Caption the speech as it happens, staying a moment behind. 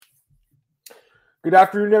Good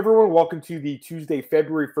afternoon, everyone. Welcome to the Tuesday,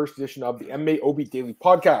 February 1st edition of the MMAOB Daily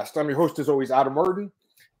Podcast. I'm your host, as always, Adam Martin.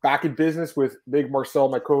 Back in business with Big Marcel,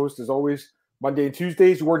 my co-host, as always, Monday and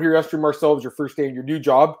Tuesdays. You weren't here yesterday, Marcel. It was your first day in your new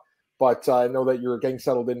job, but I know that you're getting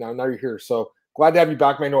settled in now. Now you're here, so glad to have you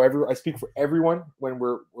back. Man, I speak for everyone when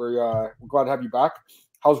we're glad to have you back.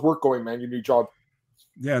 How's work going, man? Your new job?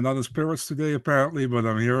 Yeah, not in spirits today apparently, but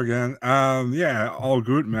I'm here again. Yeah, all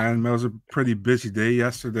good, man. It was a pretty busy day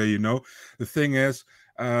yesterday. The thing is,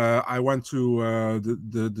 I went to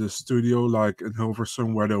the studio like in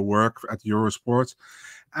Hilversum where they work at Eurosport,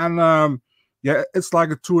 and yeah, it's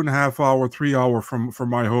like a 2.5 hour, 3 hour from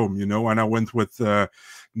my home. And I went with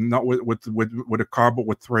not with a car, but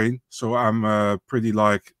with train. So I'm pretty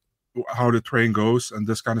like how the train goes and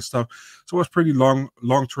this kind of stuff. So it was pretty long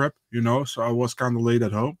trip, so I was kind of late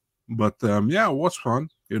at home, but yeah, it was fun,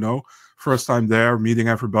 first time there, meeting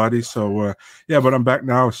everybody. So yeah, but I'm back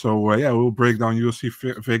now, so yeah, we'll break down UFC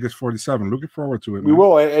Vegas 47. Looking forward to it, man. We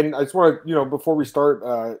will, and I just want to, before we start,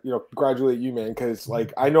 congratulate you, man, because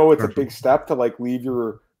like I know it's a big step to like leave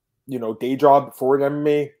your day job for an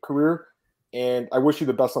MMA career. And I wish you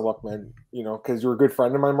the best of luck, man, because you're a good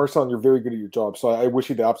friend of mine, Marcel, and you're very good at your job. So I wish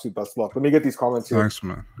you the absolute best of luck. Let me get these comments here. Thanks,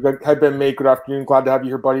 man. Hi, Ben May. Good afternoon. Glad to have you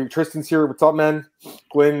here, buddy. Tristan's here. What's up, man?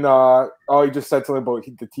 Glenn, he just said something about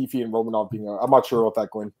the Tifi and Romanov being I'm not sure about that,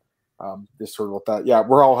 Glenn. Just heard about that. Yeah,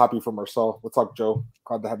 we're all happy for Marcel. What's up, Joe?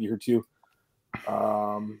 Glad to have you here, too.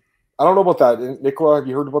 I don't know about that. Nicola, have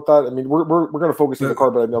you heard about that? I mean, we're going to focus on the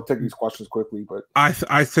card, but I'll take these questions quickly. But I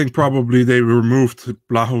think probably they removed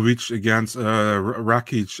Blachowicz against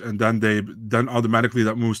Rakic, and then automatically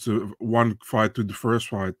that moves to one fight to the first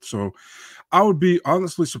fight. So I would be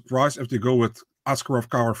honestly surprised if they go with Askarov,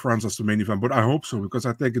 Kara France as the main event, but I hope so because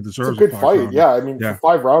I think it deserves a good fight. Yeah, I mean,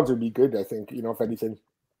 5 rounds would be good. I think if anything.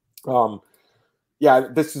 Yeah,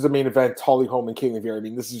 this is a main event. Holly Holm and Caitlin Vera. I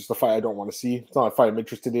mean, this is just a fight I don't want to see. It's not a fight I'm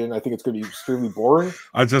interested in. I think it's going to be extremely boring.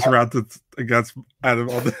 I just ranted against Adam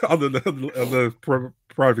on the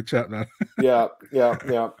private chat, man. Yeah.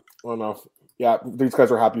 Oh no. Yeah, these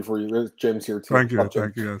guys are happy for you. There's Jim's here too. Thank you,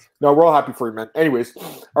 guys. No, we're all happy for you, man. Anyways,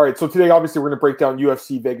 all right. So today, obviously, we're going to break down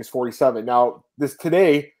UFC Vegas 47. Now,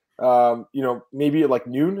 today, maybe at like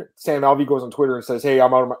noon, Sam Alvey goes on Twitter and says, "Hey,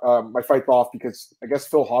 I'm out of my fight's off because I guess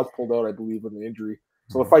Phil Haas pulled out, I believe, with an injury.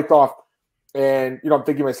 So the fight's off." And I'm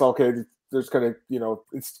thinking to myself, okay, there's kind of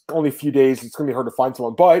it's only a few days. It's gonna be hard to find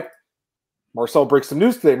someone. But Marcel breaks some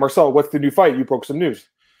news today. Marcel, what's the new fight? You broke some news.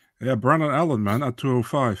 Yeah, Brandon Allen, man, at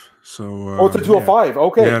 205. So it's a 205. Yeah.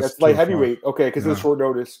 Okay, that's light heavyweight. Okay, because of the short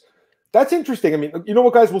notice. That's interesting. I mean, you know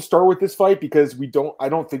what, guys? We'll start with this fight because I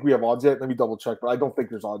don't think we have odds yet. Let me double check, but I don't think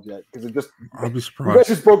there's odds yet because I'll be surprised. You guys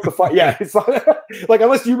just broke the fight. Yeah, it's not like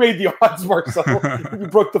unless you made the odds, Marcel. You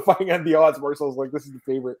broke the fight and the odds. Marcel's like, this is the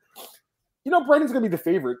favorite. Brandon's gonna be the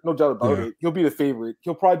favorite, no doubt about it. He'll be the favorite.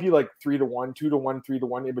 He'll probably be like 3-1, 2-1,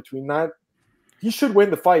 3-1 in between that. He should win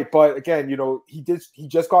the fight, but again, he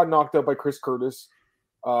just got knocked out by Chris Curtis.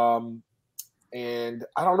 And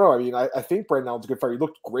I don't know. I mean, I think Brandon Allen's a good fighter. He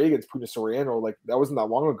looked great against Puna Soriano. Like, that wasn't that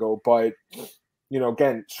long ago. But,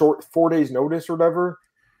 again, short 4 days notice or whatever.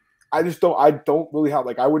 I don't really have,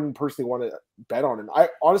 I wouldn't personally want to bet on him. I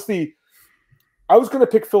was going to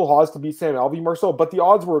pick Phil Haas to beat Sam Alvey, Marcel, but the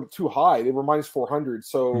odds were too high. They were minus 400.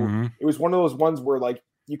 So it was one of those ones where,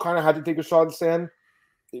 you kind of had to take a shot at Sam.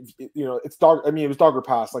 It's dog. I mean, it was dog or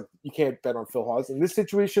pass. You can't bet on Phil Haas. In this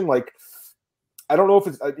situation, I don't know if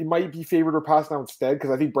it might be favored or passed now instead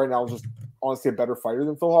because I think Brandon Allen's just honestly a better fighter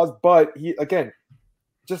than Phil Haas. But he, again,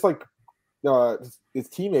 just like his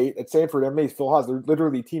teammate at Sanford MMA, Phil Haas, they're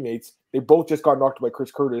literally teammates. They both just got knocked by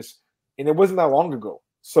Chris Curtis, and it wasn't that long ago.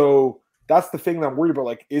 So that's the thing that I'm worried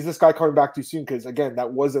about. Is this guy coming back too soon? Because, again,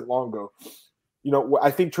 that wasn't long ago.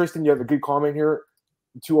 I think, Tristan, you have a good comment here.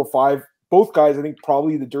 205. Both guys, I think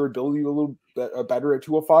probably the durability a little bit better at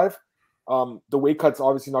 205. The weight cut's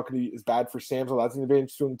obviously not going to be as bad for Sam, so that's an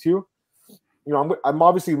advantage to him too. I'm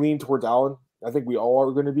obviously leaning towards Allen. I think we all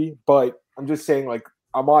are going to be, but I'm just saying,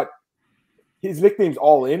 I'm not. His nickname's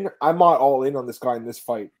All In. I'm not all in on this guy in this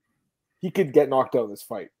fight. He could get knocked out in this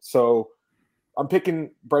fight, so I'm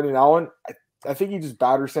picking Brendan Allen. I think he just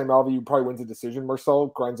batters Sam Alvey. He probably wins the decision. Marcel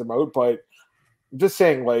grinds him out, but I'm just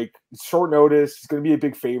saying, it's short notice. It's going to be a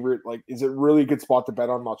big favorite. Is it really a good spot to bet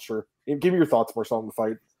on? I'm not sure. Give me your thoughts, Marcel, on the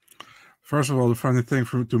fight. First of all, the funny thing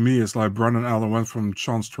to me is Brandon Allen went from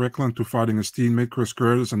Sean Strickland to fighting his teammate Chris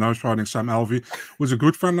Curtis, and now he's fighting Sam Alvey, who's a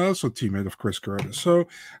good friend, also teammate of Chris Curtis. So,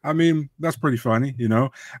 I mean, that's pretty funny,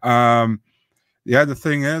 Yeah, the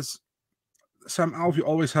thing is, Sam Alvey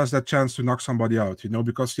always has that chance to knock somebody out,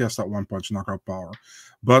 because he has that one punch knockout power.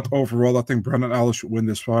 But overall, I think Brendan Allen should win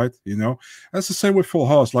this fight, That's the same with Phil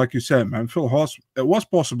Haas, like you said, man. Phil Haas, it was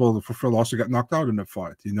possible for Phil Haas to get knocked out in that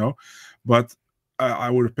fight, But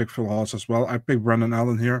I would have picked Phil Haas as well. I picked Brendan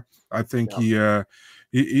Allen here. I think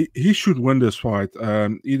he should win this fight,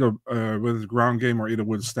 either with his ground game or either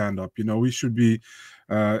with stand up. He should be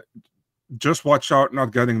just watch out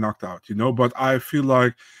not getting knocked out. But I feel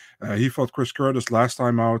like he fought Chris Curtis last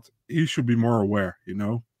time out. He should be more aware.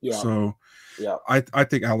 Yeah. So I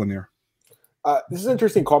think Allen here. This is an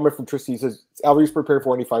interesting comment from Tristan. He says Alvey's prepared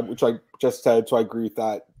for any fight, which I just said, so I agree with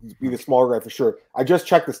that. Be the smaller guy for sure. I just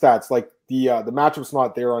checked the stats. Like the matchup's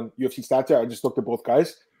not there on UFC stats yet. I just looked at both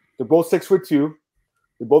guys. They're both 6'2".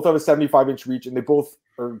 They both have a 75-inch reach, and they both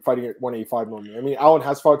are fighting at 185 normally. I mean, Allen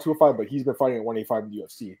has fought 205, but he's been fighting at 185 in the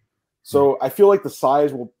UFC. So I feel like the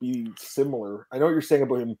size will be similar. I know what you're saying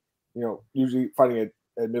about him, usually fighting at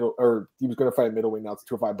middle, or he was going to fight at middleweight, now it's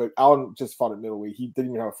 205, but Allen just fought at middleweight. He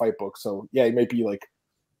didn't even have a fight book. So yeah, he might be like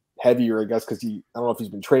heavier, I guess, because I don't know if he's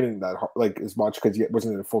been training that hard, like as much, because he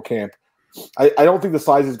wasn't in a full camp. I don't think the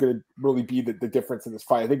size is going to really be the difference in this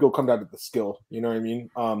fight. I think it'll come down to the skill. You know what I mean?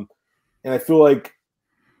 And I feel like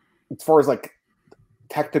as far as like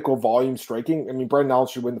technical volume striking, I mean, Brendan Allen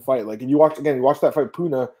should win the fight. Like, if you watch that fight,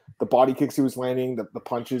 Puna, the body kicks he was landing, the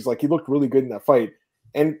punches, like he looked really good in that fight.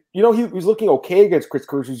 And, he was looking okay against Chris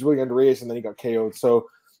Curtis, who's really underrated, and then he got KO'd. So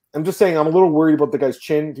I'm just saying I'm a little worried about the guy's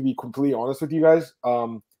chin, to be completely honest with you guys.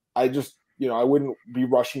 I just, I wouldn't be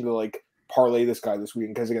rushing to like parlay this guy this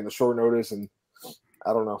weekend because, again, the short notice, and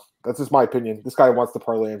I don't know. That's just my opinion. This guy wants to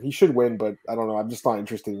parlay him. He should win, but I don't know. I'm just not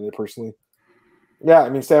interested in it personally. Yeah, I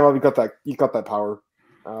mean, Sam, you got that power.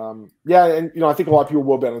 Yeah, and I think a lot of people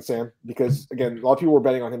will bet on Sam because, again, a lot of people were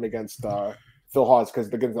betting on him against Phil Haas because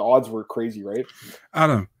the odds were crazy, right?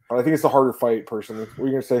 Adam, but I think it's the harder fight personally. What are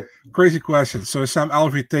you gonna say? Crazy question. So Sam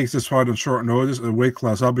Alvey takes this fight on short notice, a weight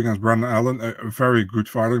class up against Brendan Allen, a very good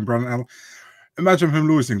fighter, Brendan Allen. Imagine him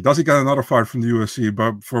losing. Does he get another fight from the UFC,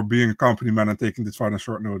 but for being a company man and taking this fight on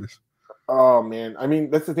short notice? Oh man, I mean,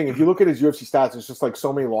 that's the thing. If you look at his UFC stats, it's just like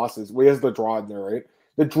so many losses. He has the draw in there, right?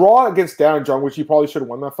 The draw against Dan John, which he probably should have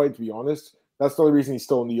won that fight, to be honest. That's the only reason he's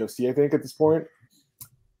still in the UFC, I think, at this point.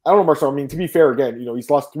 I don't know, Marcel. I mean, to be fair, again, he's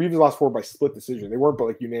lost 3 of his last 4 by split decision. They weren't, but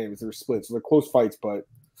like unanimous. They were split, so they're close fights. But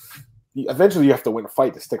eventually, you have to win a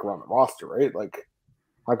fight to stick around the roster, right? Like,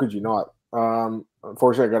 how could you not?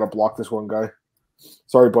 Unfortunately, I got to block this one guy.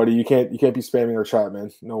 Sorry, buddy. You can't be spamming our chat,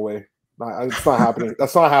 man. No way. It's not happening.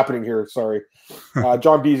 That's not happening here. Sorry.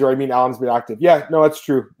 John Beezer, I mean, Allen's been active. Yeah, no, that's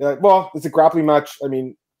true. Well, it's a grappling match. I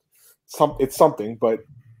mean, it's something, but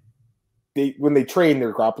when they train,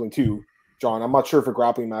 they're grappling too. John, I'm not sure if a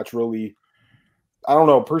grappling match really. I don't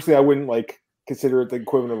know. Personally, I wouldn't consider it the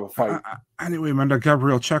equivalent of a fight. Anyway, man, that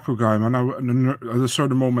Gabriel Checo guy, man, at a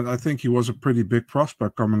certain moment, I think he was a pretty big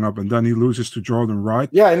prospect coming up, and then he loses to Jordan Wright.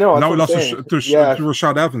 Yeah, I know. Now he lost to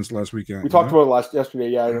Rashad Evans last weekend. We talked about it yesterday.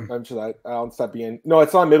 Yeah, I mentioned that. On Stepien. No,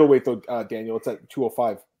 it's not middleweight though, Daniel. It's at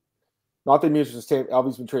 205. Not that means the same.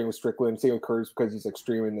 Alvey's been training with Strickland, same with Curtis because he's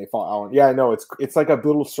extreme and they fought Allen. Yeah, I know. It's like a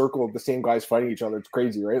little circle of the same guys fighting each other. It's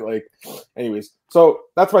crazy, right? Like, anyways. So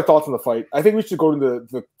that's my thoughts on the fight. I think we should go to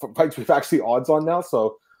the fights we've actually odds on now.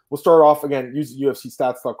 So we'll start off again. Use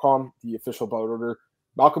UFCstats.com, the official bout order.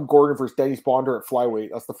 Malcolm Gordon versus Dennis Bondar at flyweight.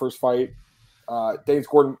 That's the first fight. Dennis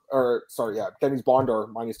Bondar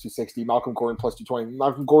minus 260. Malcolm Gordon plus 220.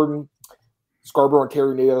 Malcolm Gordon, Scarborough,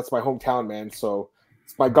 Ontario native. That's my hometown, man. So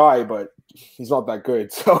it's my guy, but he's not that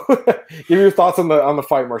good. So give me your thoughts on the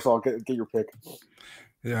fight, Marcel. Get your pick.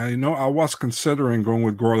 Yeah, I was considering going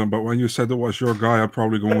with Gordon, but when you said it was your guy, I'm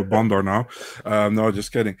probably going with Bondar now. No,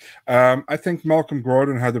 just kidding. I think Malcolm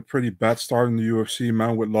Gordon had a pretty bad start in the UFC,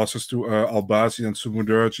 man, with losses to Albazi and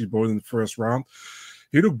Sumudaerji both in the first round.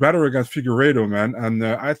 He looked better against Figueiredo, man, and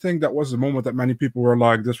I think that was the moment that many people were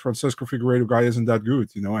like, this Francisco Figueiredo guy isn't that good,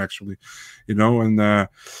 actually. And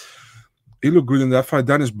he looked good in that fight.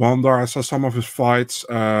 Dennis Bondar, I saw some of his fights.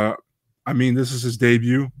 I mean, this is his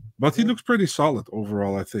debut, but he looks pretty solid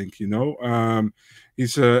overall, I think,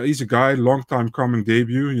 He's a guy, long time coming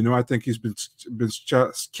debut. I think he's been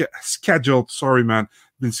scheduled,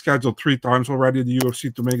 been scheduled 3 times already at the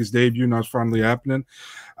UFC to make his debut. Now it's finally happening.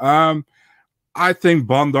 I think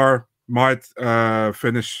Bondar might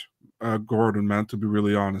finish Gordon, man, to be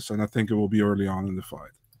really honest, and I think it will be early on in the fight.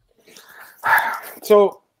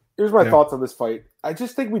 So here's my thoughts on this fight. I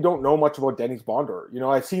just think we don't know much about Dennis Bondar.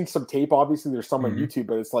 I've seen some tape. Obviously, there's some on YouTube,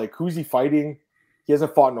 but it's like, who's he fighting? He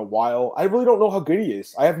hasn't fought in a while. I really don't know how good he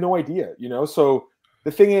is. I have no idea. So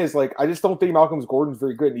the thing is, like, I just don't think Malcolm Gordon's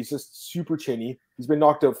very good. He's just super chinny. He's been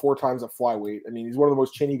knocked out 4 times at flyweight. I mean, he's one of the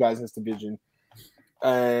most chinny guys in this division.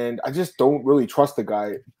 And I just don't really trust the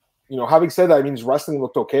guy. You know, having said that, I mean, his wrestling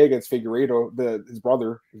looked okay against Figueiredo, his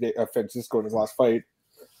brother, Francisco, in his last fight.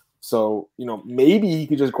 So, you know, maybe he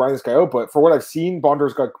could just grind this guy out. But for what I've seen,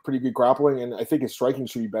 Bondar's got pretty good grappling, and I think his striking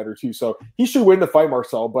should be better too. So he should win the fight,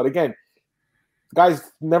 Marcel. But again, the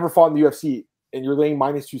guy's never fought in the UFC, and you're laying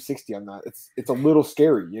minus 260 on that. It's a little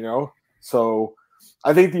scary, you know? So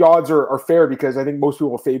I think the odds are fair because I think most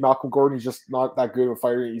people will fade Malcolm Gordon. He's just not that good of a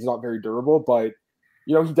fighter. He's not very durable, but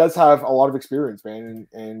you know, he does have a lot of experience, man.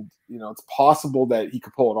 And you know, it's possible that he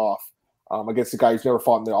could pull it off against a guy who's never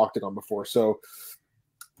fought in the octagon before. So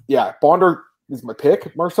yeah, Bondar is my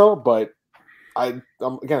pick, Marcel, but I'm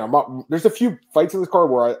not, there's a few fights in this card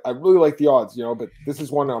where I really like the odds, you know, but this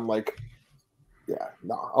is one I'm like, yeah,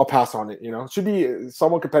 no, I'll pass on it, you know. It should be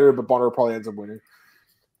somewhat competitive, but Bondar probably ends up winning.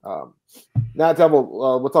 Nat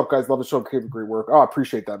Devil, what's up, guys? Love the show. Keep great work. Oh, I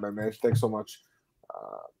appreciate that, man. Thanks so much.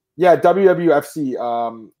 Yeah, WWFC.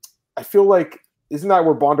 I feel like, isn't that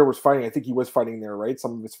where Bondar was fighting? I think he was fighting there, right?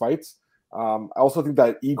 Some of his fights. I also think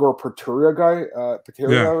that Igor Peturia guy,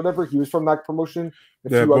 or whatever, he was from that promotion. A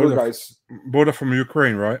few other guys. Both are from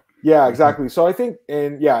Ukraine, right? Yeah, exactly. So I think,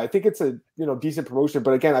 I think it's a decent promotion.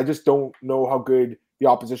 But again, I just don't know how good the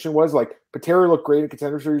opposition was. Like Peturia looked great in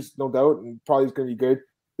Contender Series, no doubt, and probably is going to be good.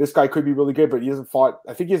 This guy could be really good, but he hasn't fought.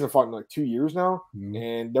 I think he hasn't fought in like 2 years now,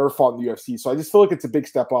 and never fought in the UFC. So I just feel like it's a big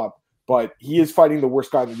step up. But he is fighting the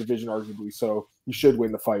worst guy in the division, arguably. So he should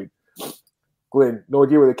win the fight. Glenn, no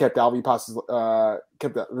idea where they kept Alvey passes.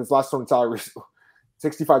 Kept his last one salary,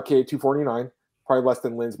 65K, 249. Probably less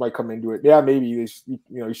than Lynn's. Might come into it. Yeah, maybe.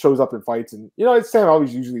 He shows up in fights, and Sam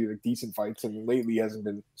Alvey's usually like decent fights, and lately he hasn't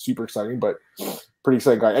been super exciting, but pretty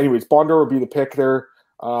exciting guy. Anyways, Bondar would be the pick there.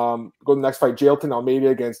 Go to the next fight, Jailton Almeida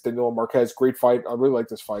against Danilo Marquez. Great fight. I really like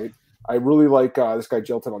this fight. I really like this guy,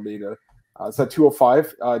 Jailton Almeida. It's at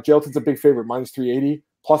 205. Jailton's a big favorite, minus 380,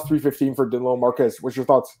 plus 315 for Danilo Marquez. What's your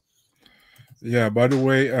thoughts? Yeah, by the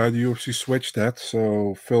way, the UFC switched that.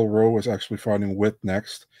 So Phil Rowe is actually fighting Witt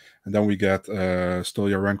next. And then we get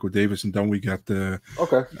Stoliarenko Davis, and then we get the...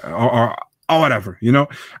 Okay. Or whatever,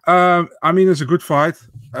 I mean, it's a good fight.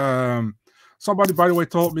 Somebody, by the way,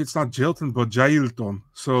 told me it's not Jailton, but Jailton.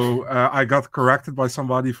 So I got corrected by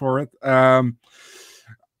somebody for it.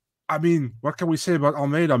 I mean, what can we say about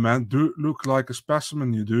Almeida, man? Dude looked like a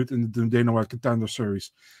specimen, you dude, in the Dana White Contender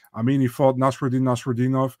Series. I mean, he fought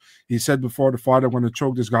Nasruddinov. He said before the fight, I'm going to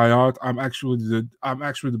choke this guy out. I'm actually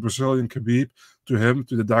the Brazilian Khabib to him,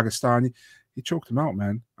 to the Dagestani. He choked him out,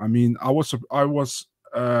 man. I mean, I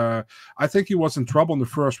think he was in trouble in the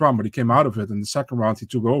first round, but he came out of it. In the second round, he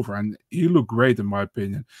took over, and he looked great, in my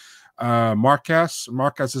opinion. Marquez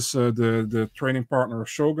is the training partner of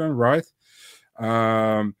Shogun, right?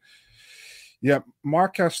 Yeah,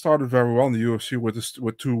 Marquez started very well in the UFC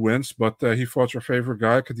with 2 wins, but he fought your favorite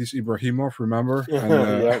guy, Khadis Ibrahimov, remember?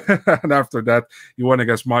 And, and after that, he won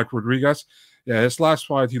against Mike Rodriguez. Yeah, his last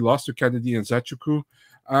fight, he lost to Kennedy and Zechuku.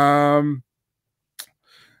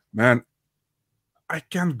 Man, I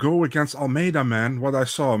can't go against Almeida, man. What I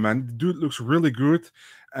saw, man, the dude looks really good,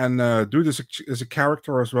 and dude is a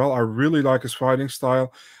character as well. I really like his fighting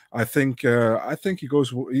style. I think he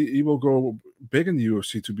will go big in the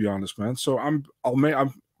UFC, to be honest, man. So I'm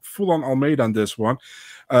full on Almeida on this one.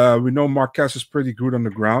 We know Marquez is pretty good on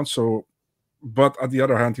the ground, so. But on the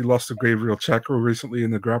other hand, he lost to Gabriel Checo recently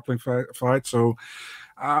in the grappling fight. So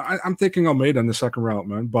I'm taking Almeida in the second round,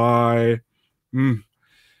 man.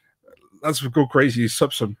 Let's go crazy. He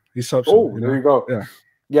subs him. Oh, there you go.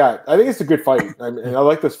 Yeah, I think it's a good fight. I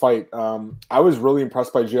like this fight. I was really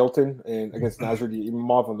impressed by Jailton and against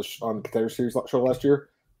Nasruddinov on the Contender Series show last year.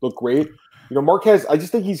 Looked great. Marquez, I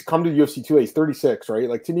just think he's come to the UFC too late. He's 36, right?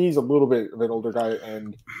 Like, to me, he's a little bit of an older guy.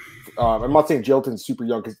 And I'm not saying Jailton's super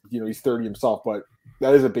young because, he's 30 himself, but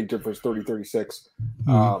that is a big difference, 30, 36.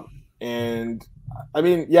 And, I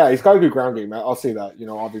mean, yeah, he's got a good ground game. I'll say that.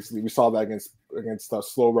 Obviously, we saw that against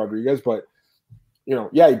Slow Rodriguez, but he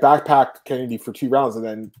backpacked Kennedy for 2 rounds and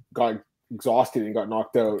then got exhausted and got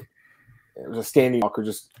knocked out. It was a standing knocker,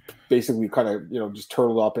 just basically kind of, just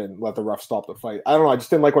turtled up and let the ref stop the fight. I don't know. I just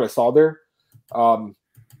didn't like what I saw there. The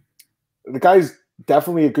guy's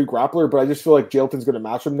definitely a good grappler, but I just feel like Jailton's going to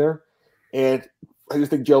match him there. And I just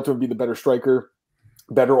think Jailton would be the better striker,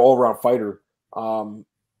 better all-around fighter.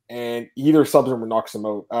 And either subs him or knocks him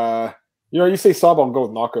out. You say sub, I'll go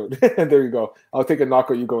with knockout. There you go. I'll take a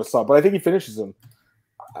knockout, you go with sub. But I think he finishes him.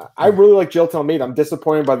 I really like Jailton Almeida. I'm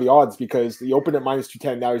disappointed by the odds because he opened at minus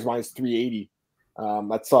 210. Now he's minus 380.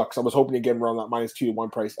 That sucks. I was hoping to get him around that minus 2-1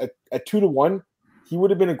 price. At 2-1, he would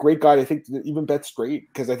have been a great guy, I think, to even bet straight,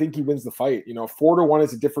 because I think he wins the fight. 4-1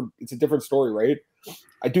 is it's a different story, right?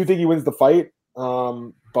 I do think he wins the fight,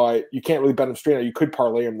 but you can't really bet him straight. You could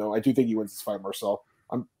parlay him, though. I do think he wins this fight, Marcel.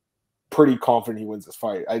 I'm pretty confident he wins this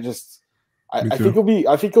fight. I think he'll be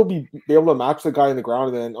able to match the guy on the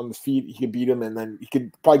ground, and then on the feet he can beat him, and then he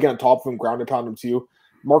could probably get on top of him, ground and pound him too.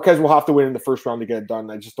 Marquez will have to win in the first round to get it done.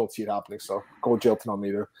 I just don't see it happening. So go with Jailton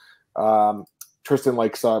Almeida. Tristan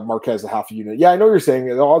likes Marquez a half a unit. Yeah, I know what you're saying.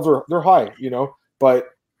 The odds they're high, but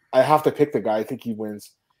I have to pick the guy. I think he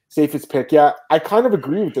wins. Safest pick. Yeah, I kind of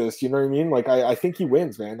agree with this. You know what I mean? Like I think he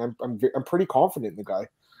wins, man. I'm pretty confident in the guy.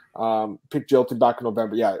 Picked Jailton back in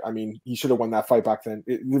November. Yeah, I mean, he should have won that fight back then.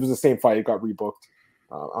 It was the same fight. It got rebooked.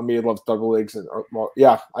 Almeida loves double legs, and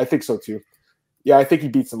yeah, I think so too. Yeah, I think he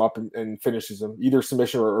beats him up and finishes him, either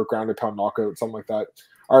submission or ground and pound knockout, something like that.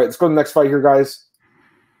 All right, let's go to the next fight here, guys.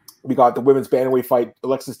 We got the women's bantamweight fight: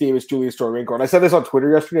 Alexis Davis, Julia Stororenko. And I said this on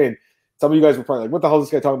Twitter yesterday, and some of you guys were probably like, "What the hell is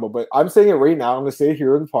this guy talking about?" But I'm saying it right now. I'm going to say it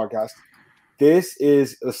here in the podcast. This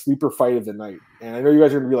is a sleeper fight of the night, and I know you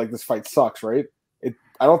guys are going to be like, "This fight sucks," right?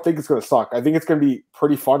 I don't think it's going to suck. I think it's going to be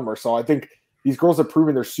pretty fun, Marcel. I think these girls have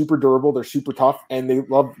proven they're super durable, they're super tough, and they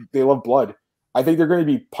love blood. I think they're going to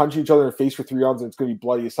be punching each other in the face for 3 rounds, and it's going to be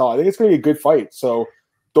bloody as hell. I think it's going to be a good fight. So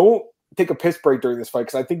don't take a piss break during this fight,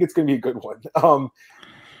 because I think it's going to be a good one.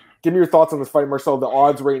 Give me your thoughts on this fight, Marcel. The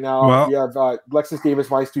odds right now, we have Alexis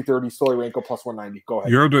Davis minus 230, Stororenko plus 190. Go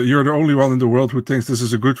ahead. You're the only one in the world who thinks this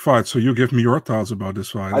is a good fight, so you give me your thoughts about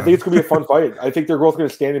this fight. I think it's going to be a fun fight. I think they're both going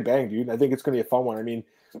to stand and bang, dude. I think it's going to be a fun one. I mean,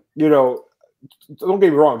 don't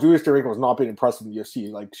get me wrong. Julia Stororenko has not been impressive in the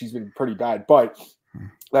UFC. Like, she's been pretty bad. But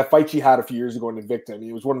that fight she had a few years ago in Invicta, I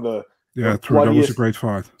mean, it was one of the true. That was a great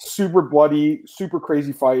fight. Super bloody, super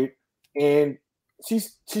crazy fight. And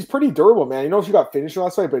she's pretty durable, man. She got finished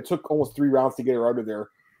last fight, but it took almost 3 rounds to get her out of there.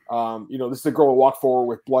 This is a girl who walked forward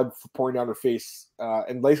with blood pouring down her face.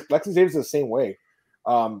 And Alexis Davis is the same way.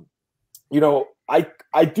 I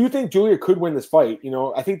do think Julia could win this fight.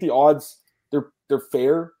 I think the odds, they're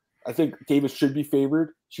fair. I think Davis should be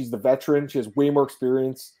favored. She's the veteran. She has way more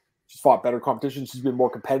experience. She's fought better competition. She's been more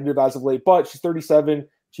competitive as of late, but she's 37.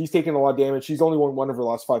 She's taken a lot of damage. She's only won one of her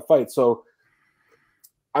last 5 fights. So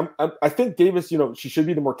I think Davis, she should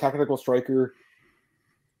be the more technical striker,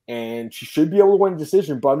 and she should be able to win a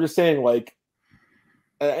decision. But I'm just saying, like,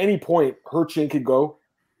 at any point, her chin could go.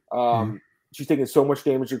 She's taking so much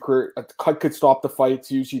damage in her career. A cut could stop the fight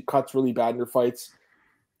too. She cuts really bad in her fights.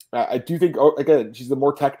 I do think, again, she's the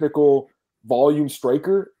more technical volume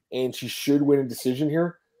striker, and she should win a decision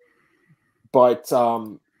here. But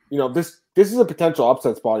this is a potential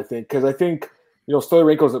upset spot, I think, because I think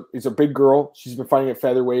Stororenko is a big girl. She's been fighting at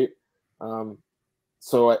featherweight,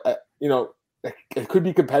 so it could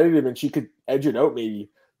be competitive, and she could edge it out maybe.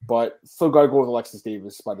 But still got to go with Alexis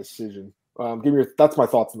Davis by decision. That's my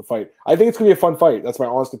thoughts on the fight. I think it's gonna be a fun fight. That's my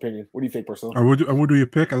honest opinion. What do you think, Marcel? And what do you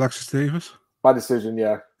pick, Alexis Davis? By decision,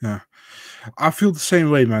 yeah. Yeah, I feel the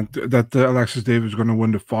same way, man. That Alexis Davis is going to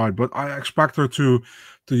win the fight, but I expect her to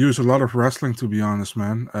use a lot of wrestling. To be honest,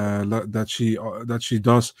 man, that she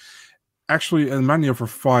does. Actually, in many of her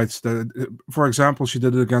fights, for example, she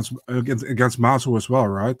did it against Mazo as well,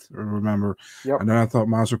 right? Remember? Yep. And then I thought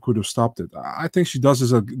Mazo could have stopped it. I think she does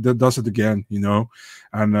it again,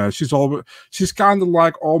 And she's kind of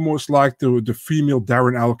like almost like the female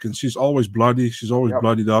Darren Elkins. She's always bloody. She's always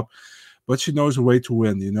bloodied up. But she knows a way to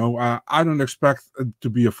win, I don't expect it to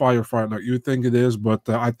be a firefight like you think it is, but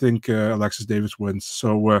I think Alexis Davis wins.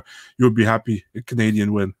 So you'll be happy a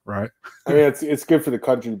Canadian win, right? I mean, it's good for the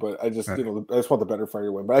country, but I just I just want the better fighter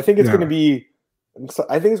to win. But I think it's going to be,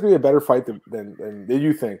 a better fight than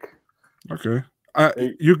you think. Okay,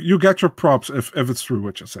 you get your props if it's true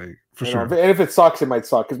what you're saying, for sure. And if it sucks, it might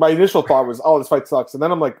suck. Because my initial thought was, this fight sucks, and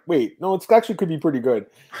then I'm like, wait, no, it's actually could be pretty good.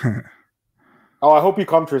 Oh, I hope you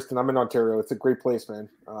come, Tristan. I'm in Ontario. It's a great place, man.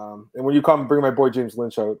 And when you come, bring my boy James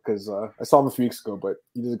Lynch out, because I saw him a few weeks ago, but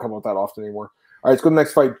he doesn't come out that often anymore. All right, let's go to the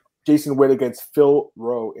next fight. Jason Witt against Phil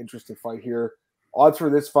Rowe. Interesting fight here. Odds for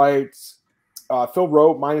this fight, Phil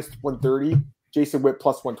Rowe minus 130, Jason Witt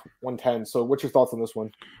plus 110. So what's your thoughts on this one?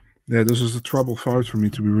 Yeah, this is a trouble fight for me,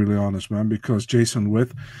 to be really honest, man, because Jason Witt,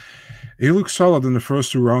 he looked solid in the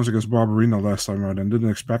first 2 rounds against Barberina last time out, and didn't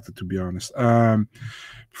expect it, to be honest.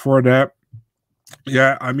 Before that,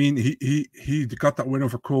 yeah, I mean, he got that win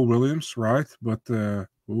over Cole Williams, right? But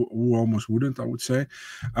who almost wouldn't, I would say.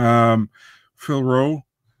 Phil Rowe,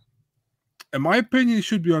 in my opinion, he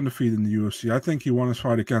should be undefeated in the UFC. I think he won his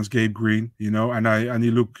fight against Gabe Green, and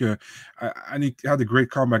he looked and he had a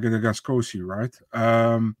great comeback against Kosi, right?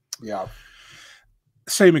 Yeah.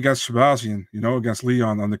 same against Sebastian, against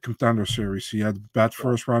Leon on the Contender Series. He had a bad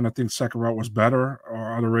first round. I think second round was better,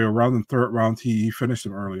 or other way around. In third round, he finished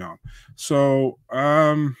him early on. So,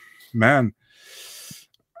 man,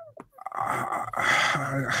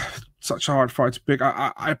 such a hard fight to pick.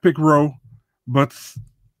 I pick Rowe, but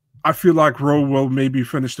I feel like Rowe will maybe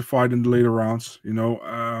finish the fight in the later rounds.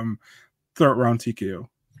 Third round TKO.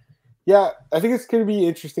 Yeah, I think it's going to be an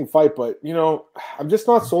interesting fight, but, I'm just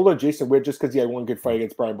not sold on Jason Witt just because he had one good fight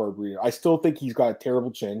against Brian Barberino. I still think he's got a terrible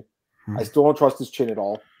chin. I still don't trust his chin at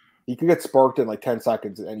all. He could get sparked in like 10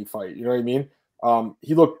 seconds in any fight. You know what I mean?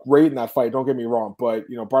 He looked great in that fight, don't get me wrong, but,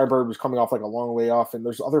 Brian Barber was coming off like a long layoff, and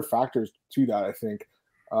there's other factors to that, I think.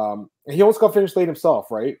 And he almost got finished late himself,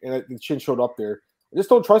 right? And the chin showed up there. I just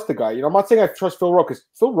don't trust the guy. I'm not saying I trust Phil Rowe because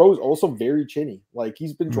Phil Rowe is also very chinny. Like,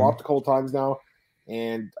 he's been dropped a couple times now.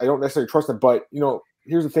 And I don't necessarily trust him, but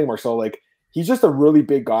here's the thing, Marcel. Like, he's just a really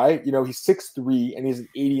big guy. He's 6'3" and he has an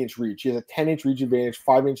 80-inch reach. He has a 10-inch reach advantage,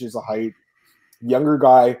 5 inches of height. Younger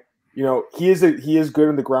guy. He is good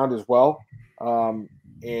on the ground as well.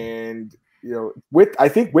 And I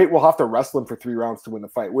think Witt will have to wrestle him for 3 rounds to win the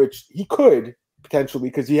fight, which he could potentially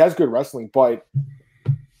because he has good wrestling. But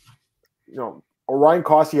Orion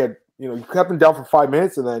Cossie had you kept him down for 5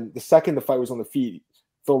 minutes, and then the second the fight was on the feet,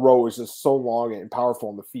 Phil Rowe was just so long and powerful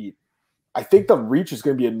on the feet. I think the reach is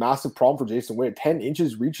going to be a massive problem for Jason Witt. 10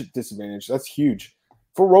 inches reach disadvantage. That's huge.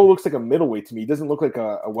 Phil Rowe looks like a middleweight to me. He doesn't look like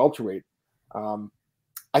a welterweight. I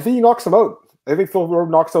think he knocks him out. I think Phil Rowe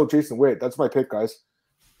knocks out Jason Witt. That's my pick, guys.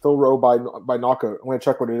 Phil Rowe by knockout. I'm going to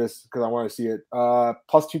check what it is because I want to see it.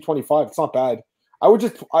 Plus 225. It's not bad. I would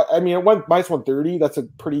just – I mean, it went minus 130. That's a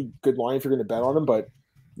pretty good line if you're going to bet on him. But,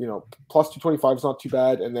 plus 225 is not too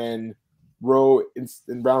bad. And then – Rowe in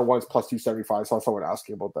round 1 is plus 275. So I saw someone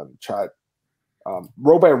asking about that in the chat.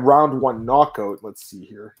 Rowe by round 1 knockout. Let's see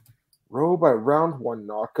here. Rowe by round 1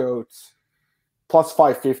 knockout plus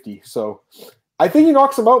 550. So I think he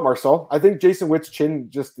knocks him out, Marcel. I think Jason Witt's chin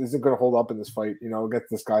just isn't going to hold up in this fight. Against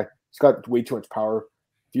this guy. He's got way too much power.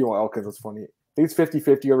 Theo Elkins, that's funny. I think it's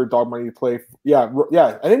 50-50 over dog money to play. Yeah.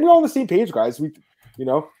 I think we're all on the same page, guys.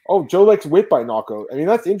 Joe likes Witt by knockout. I mean,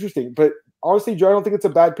 that's interesting. But honestly, Joe, I don't think it's a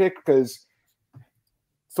bad pick because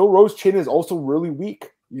Phil Rowe's chin is also really weak.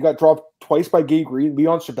 You got dropped twice by Gabe Green.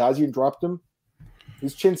 Leon Shabazian dropped him.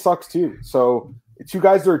 His chin sucks too. So 2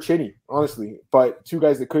 guys that are chinny, honestly, but 2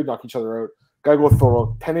 guys that could knock each other out. Gotta go with Phil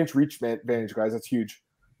Rowe. 10-inch reach advantage, guys. That's huge.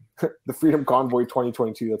 The Freedom Convoy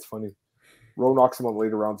 2022. That's funny. Rowe knocks him out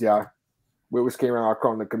later rounds. Yeah. Witt was came around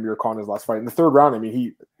on the Gamir Khan his last fight. In the third round, I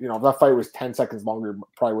mean, if that fight was 10 seconds longer,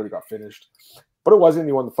 probably would have got finished. But it wasn't.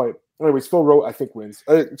 He won the fight. Anyways, Phil Rowe, I think, wins.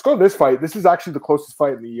 Let's go to this fight. This is actually the closest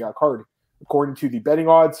fight in the card. According to the betting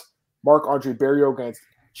odds, Marc-Andre Barriault against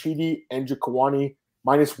Chidi Njokuani,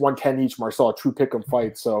 minus 110 each. Marcel, a true pick 'em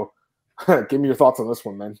fight. So give me your thoughts on this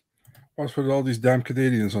one, man. What's with all these damn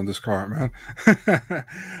Canadians on this card, man?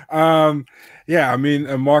 Yeah, I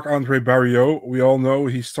mean, Marc-Andre Barriault, we all know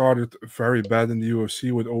he started very bad in the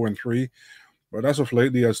UFC with 0-3. But as of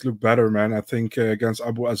lately, has looked better, man. I think against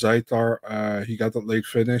Abu Azaitar, he got that late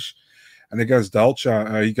finish, and against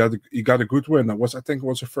Dalcha, he got a good win. I think it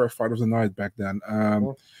was the first fight of the night back then.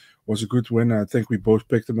 Was a good win. I think we both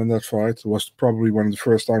picked him in that fight. It was probably one of the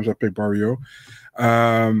first times I picked Barriault,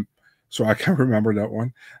 so I can remember that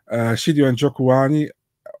one. Chidi Njokuani,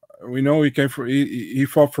 we know he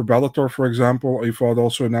fought for Bellator, for example. He fought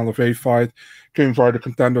also an LFA fight. Came via the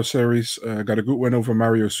Contender Series. Got a good win over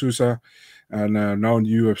Mario Souza. And now in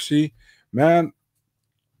the UFC, man,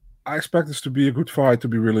 I expect this to be a good fight, to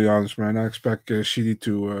be really honest, man. I expect Chidi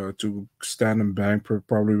to stand and bang,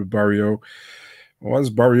 probably with Barriault. What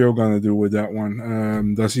is Barriault going to do with that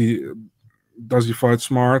one? Does he fight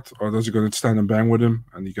smart, or does he going to stand and bang with him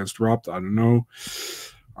and he gets dropped? I don't know.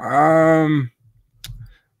 I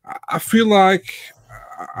feel like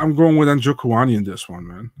I'm going with Njokuani in this one,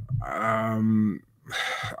 man.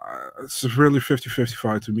 It's a really 50-50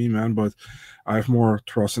 fight to me, man, but I have more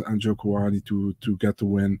trust in Njokuani to get the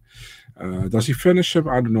win. Does he finish him?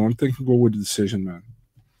 I don't know. I'm thinking go with the decision, man.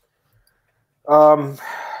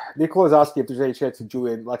 Nicola's asking if there's any chance of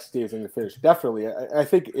Julian Lexi Davis going to finish. Definitely. I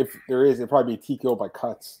think if there is, it'd probably be TKO by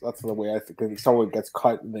cuts. That's the way I think. If someone gets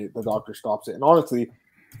cut and the doctor stops it. And honestly,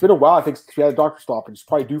 it's been a while, I think, since we had a doctor stop, and it's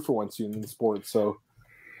probably due for one soon in the sport. So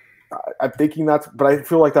I'm thinking but I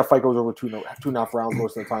feel like that fight goes over 2.5 rounds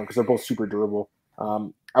most of the time because they're both super durable.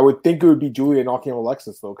 I would think it would be Julia knocking out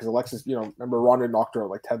Alexis, though, because Alexis, remember Ronda knocked her out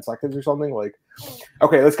like 10 seconds or something?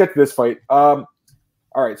 Okay, let's get to this fight. All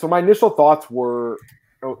right, so my initial thoughts were,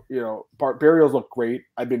 Barrios looked great.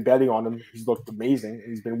 I've been betting on him. He's looked amazing. And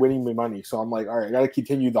he's been winning me money. So I'm like, all right, I got to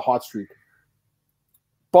continue the hot streak.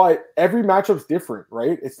 But every matchup's different,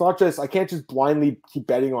 right? It's not just I can't just blindly keep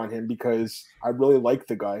betting on him because I really like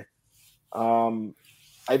the guy.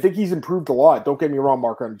 I think he's improved a lot. Don't get me wrong,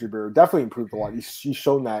 Marc-Andre Barriault definitely improved a lot. He's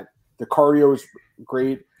shown that the cardio is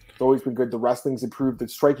great. It's always been good. The wrestling's improved. The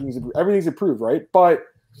striking's improved. Everything's improved, right? But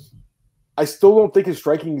I still don't think his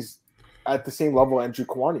striking's at the same level as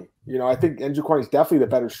Njokuani. I think Njokuani is definitely the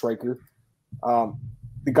better striker.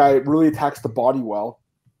 The guy really attacks the body well,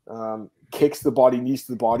 kicks the body, knees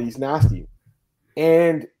to the body. He's nasty.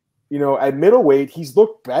 And, at middleweight, he's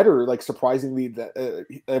looked better, like surprisingly.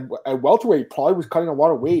 At welterweight, probably was cutting a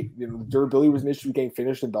lot of weight. The durability was an issue getting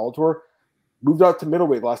finished in Bellator. Moved out to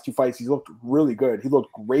middleweight last 2 fights. He looked really good. He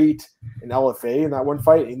looked great in LFA in that one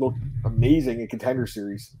fight. He looked amazing in Contender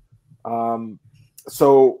Series.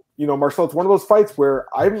 So, Marcel, it's one of those fights where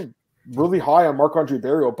I'm really high on Marc-Andre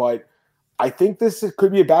Barriault, but I think this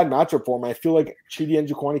could be a bad matchup for him. I feel like Chidi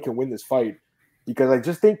Njokuani can win this fight because I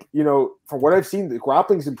just think, from what I've seen, the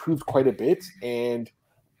grappling's improved quite a bit. And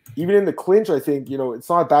even in the clinch, I think, it's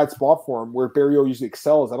not a bad spot for him where Barriault usually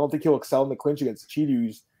excels. I don't think he'll excel in the clinch against Chidi,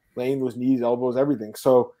 who's laying those knees, elbows, everything.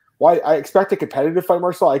 So I expect a competitive fight,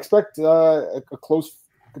 Marcel. I expect a close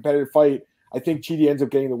competitive fight. I think Chidi ends up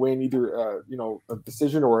getting the win, either a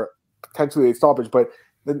decision or potentially a stoppage. But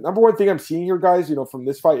the number one thing I'm seeing here, guys, from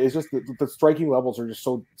this fight is just the striking levels are just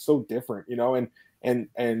so different,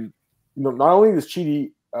 and not only does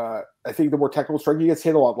Chidi, I think the more technical striking, he gets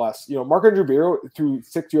hit a lot less. Marc-Andre Barriault through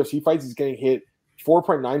 6 UFC fights is getting hit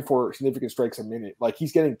 4.94 significant strikes a minute. Like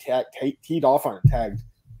he's getting teed off on and tagged,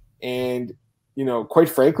 and quite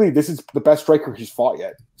frankly, this is the best striker he's fought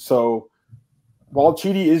yet. So. While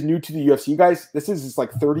Chidi is new to the UFC, guys, this is his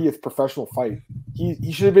 30th professional fight.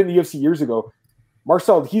 He should have been in the UFC years ago.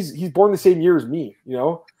 Marcel, he's born the same year as me.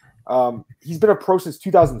 He's been a pro since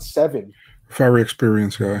 2007. Very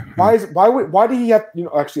experienced guy. Why did he have?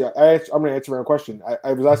 Actually, I'm going to answer my own question.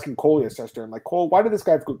 I was asking Cole yesterday. I'm like, Cole, why did this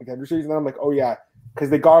guy have good Contender Series? And then I'm like, oh yeah, because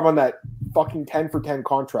they got him on that fucking 10 for 10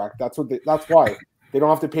 contract. That's why they don't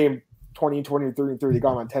have to pay him 20, 30, and 30. They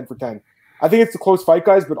got him on 10 for 10. I think it's a close fight,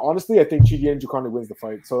 guys, but honestly, I think Chidi Njokuani wins the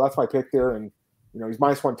fight. So that's my pick there, and he's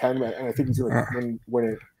minus 110, and I think he's going to win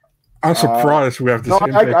it. I'm surprised we have the same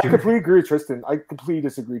pick. I completely agree with Tristan. I completely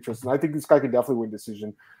disagree, Tristan. I think this guy can definitely win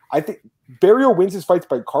decision. I think Barriault wins his fights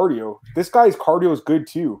by cardio. This guy's cardio is good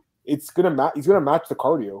too. He's gonna match the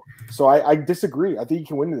cardio. So I disagree. I think he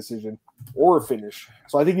can win the decision or a finish.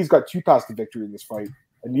 So I think he's got 2 paths to victory in this fight,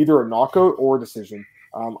 and neither a knockout or a decision.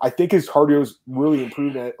 I think his cardio's really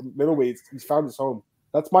improved at middleweight. He's found his home.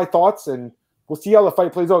 That's my thoughts, and we'll see how the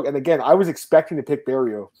fight plays out. And again, I was expecting to pick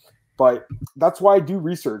Barriault, but that's why I do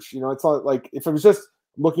research. It's not like if it was just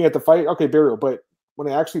looking at the fight, okay, Barriault. But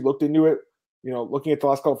when I actually looked into it, looking at the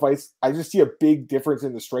last couple fights, I just see a big difference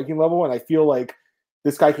in the striking level, and I feel like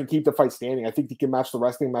this guy can keep the fight standing. I think he can match the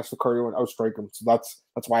wrestling, match the cardio, and outstrike him. So that's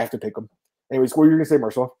why I have to pick him. Anyways, what are you going to say,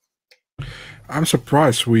 Marcel? I'm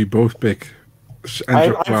surprised we both pick.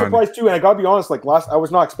 I'm surprised too, and I gotta be honest. I was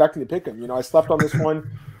not expecting to pick him. I slept on this one,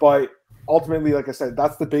 but ultimately, like I said,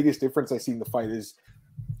 that's the biggest difference I see in the fight. Is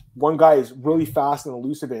one guy is really fast and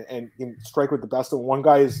elusive and can strike with the best, and one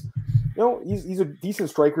guy is, he's a decent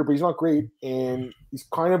striker, but he's not great, and he's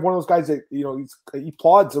kind of one of those guys that he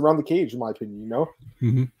plods around the cage, in my opinion.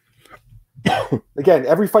 Mm-hmm. Again,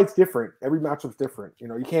 every fight's different, every matchup's different.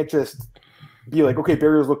 You can't just be like, okay,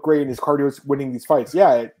 Barriault's look great and his cardio's winning these fights.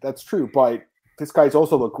 Yeah, that's true, but this guy's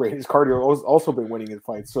also looked great. His cardio has also been winning his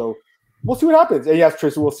fights. So we'll see what happens. And yes,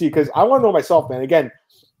 Tristan, we'll see. Because I want to know myself, man. Again,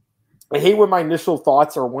 I hate when my initial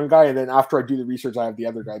thoughts are one guy, and then after I do the research, I have the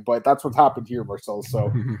other guy. But that's what's happened here, Marcel.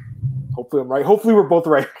 So hopefully I'm right. Hopefully we're both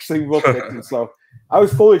right. Actually, we both picked him. So I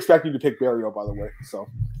was fully expecting to pick Barriault, by the way. So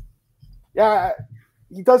yeah,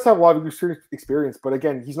 he does have a lot of experience. But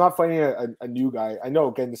again, he's not fighting a new guy. I know,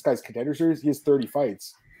 again, this guy's Contender Series. He has 30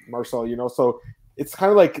 fights, Marcel, So it's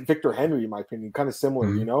kind of like Victor Henry, in my opinion, kind of similar,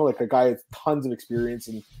 like a guy with tons of experience.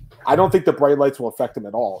 And I don't think the bright lights will affect him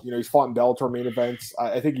at all. He's fought in Bellator main events.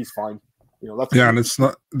 I think he's fine. That's and it's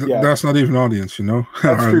not that's not even audience,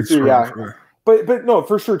 That's true too, yeah. But no,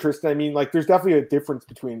 for sure, Tristan. I mean, there's definitely a difference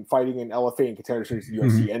between fighting in LFA and Contender Series in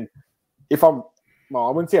UFC. And if I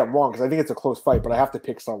wouldn't say I'm wrong because I think it's a close fight, but I have to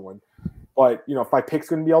pick someone. But if my pick's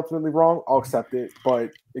going to be ultimately wrong, I'll accept it.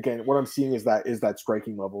 But again, what I'm seeing is that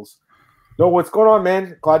striking levels. No, what's going on,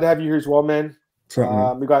 man? Glad to have you here as well, man. We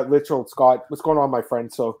got Litchell, Scott. What's going on, my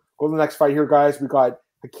friend? So go to the next fight here, guys. We got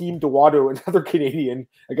Hakeem Dawodu, another Canadian,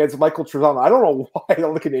 against Michael Trezano. I don't know why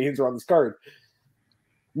all the Canadians are on this card.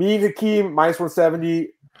 Me and Hakeem, minus 170.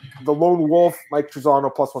 The Lone Wolf, Mike Trezano,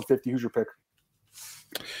 plus 150. Who's your pick?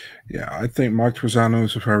 Yeah, I think Mike Trezano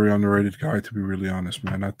is a very underrated guy, to be really honest,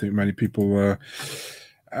 man. I think many people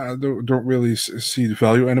don't really see the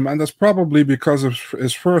value in him, and that's probably because of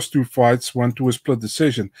his first two fights went to a split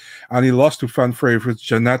decision, and he lost to fan favorites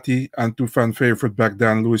Janetti and to fan favorite back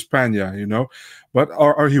then Luis Pena, you know, but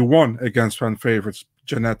or he won against fan favorites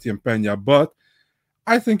Janetti and Pena, but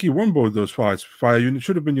I think he won both those fights.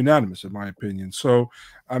 Should have been unanimous, in my opinion. So,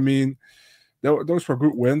 I mean, those were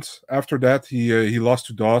good wins. After that, he lost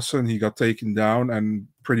to Dawson. He got taken down, and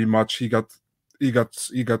pretty much he got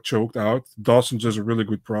choked out. Dawson's just a really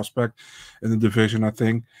good prospect in the division, I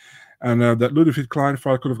think. And that Ludovic Klein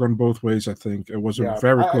fight could have gone both ways. I think it was a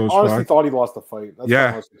very close fight. I honestly fight. thought he lost the fight. That's my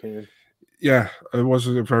honest opinion. Yeah, it was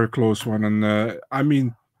a very close one, and I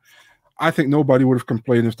mean, I think nobody would have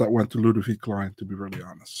complained if that went to Ludovic Klein, to be really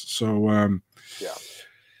honest. So,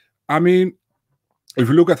 I mean, if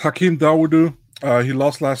you look at Hakeem Dawodu, he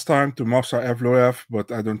lost last time to Mafsa Evloev,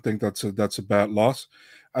 but I don't think that's a bad loss.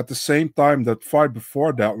 At the same time, that fight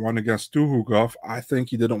before that one against Tuhugov, I think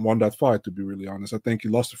he didn't win that fight, to be really honest. I think he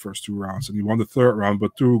lost the first 2 rounds, and he won the 3rd round,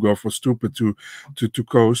 but Tuhugov was stupid to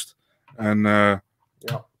coast, and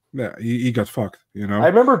yeah, he got fucked, you know. I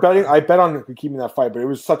remember I bet on keeping that fight, but it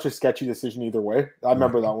was such a sketchy decision either way. I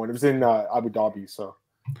remember that one. It was in Abu Dhabi, so.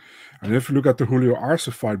 And if you look at the Julio Arce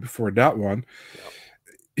fight before that one,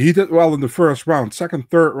 he did well in the first round. Second,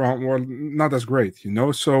 third round were not as great, you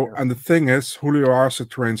know. So, and the thing is, Julio Arce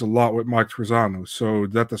trains a lot with Mike Trezano, so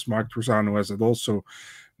that is Mike Trezano as it also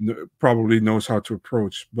probably knows how to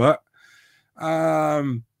approach. But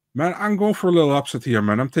man, I'm going for a little upset here,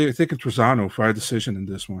 man. I'm taking Trezano for a decision in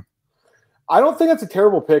this one. I don't think that's a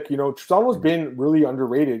terrible pick. You know, Trezano's been really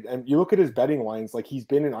underrated. And you look at his betting lines, like he's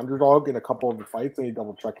been an underdog in a couple of the fights. I need to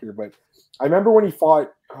double check here. But I remember when he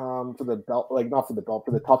fought for the belt, like not for the belt,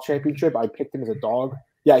 for the top championship, I picked him as a dog.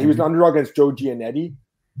 Yeah, he was an underdog against Joe Giannetti.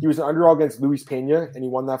 He was an underdog against Luis Pena, and he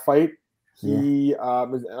won that fight. He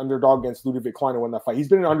was an underdog against Ludovic Klein and won that fight. He's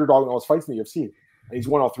been an underdog in all his fights in the UFC, and he's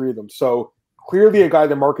won all 3 of them. So clearly a guy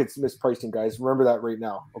the market's mispricing, guys. Remember that right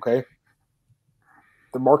now, okay?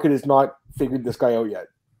 The market has not figured this guy out yet.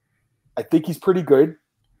 I think he's pretty good.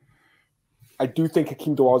 I do think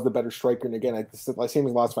Hakeem Dawal is the better striker. And again, same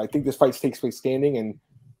as last fight. I think this fight takes place standing, and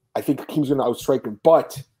I think Hakeem's going to outstrike him.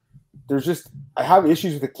 But I have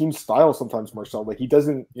issues with Hakeem's style sometimes, Marcel. Like he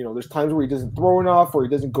doesn't, you know, there's times where he doesn't throw enough or he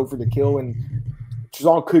doesn't go for the kill, and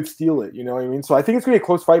Trezano could steal it. You know what I mean? So I think it's going to be a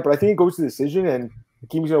close fight, but I think it goes to decision, and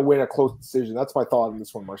Hakeem's going to win a close decision. That's my thought on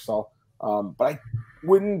this one, Marcel. But I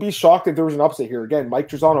wouldn't be shocked if there was an upset here. Again, Mike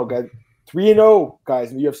Trezano got 3-0,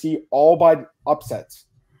 guys, in the UFC, all by upsets.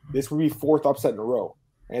 This would be 4th upset in a row.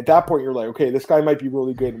 And at that point, you're like, okay, this guy might be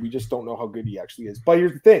really good, and we just don't know how good he actually is. But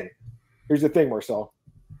here's the thing, Marcel.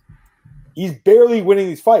 He's barely winning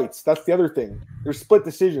these fights. That's the other thing. There's split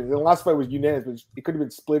decisions. And the last fight was unanimous, but it could have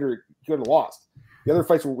been split or he could have lost. The other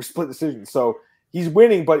fights were split decisions. So he's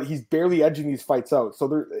winning, but he's barely edging these fights out. So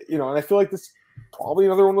they're, you know, and I feel like this is probably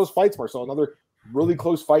another one of those fights, Marcel, another really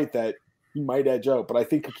close fight that he might edge out. But I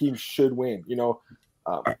think Hakeem should win, you know.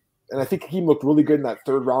 And I think Hakeem looked really good in that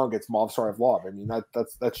 3rd round against Movsar Evloev. I mean,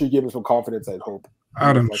 that should give him some confidence, I'd hope.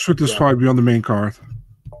 Adam, should this fight be on the main card?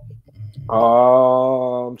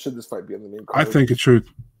 Should this fight be on the main card? I think it should.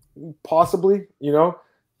 Possibly, you know.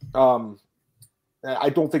 I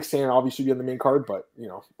don't think Stan obviously should be on the main card, but, you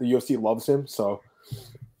know, the UFC loves him, so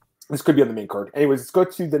this could be on the main card. Anyways, let's go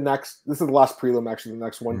to the next. This is the last prelim, actually, the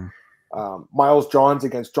next one. Miles Johns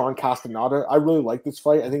against John Castaneda. I really like this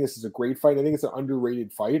fight. I think this is a great fight. I think it's an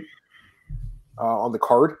underrated fight on the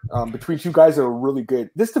card between 2 guys that are really good.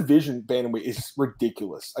 This division, bantamweight, is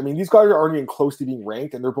ridiculous. I mean, these guys aren't even close to being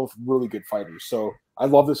ranked, and they're both really good fighters. So I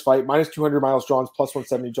love this fight. -200 Miles Johns,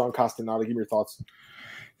 +170 John Castaneda. Give me your thoughts.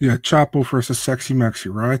 Yeah, Chapo versus Sexy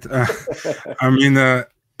Maxi, right? I mean,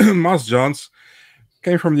 Miles Johns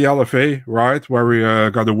came from the LFA, right, where we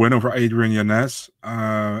got a win over Adrian Yanez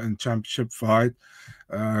in championship fight.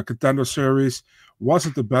 Contender Series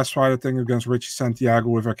wasn't the best fight, I think, against Richie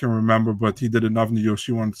Santiago, if I can remember, but he did enough in the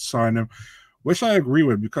UFC, wanted to sign him, which I agree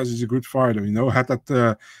with because he's a good fighter. You know, had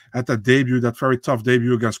that debut, that very tough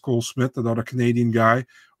debut against Cole Smith, that other Canadian guy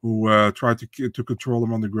who tried to control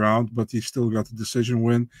him on the ground, but he still got the decision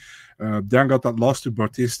win. Then got that loss to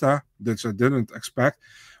Bautista, that I didn't expect.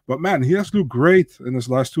 But man, he has looked great in his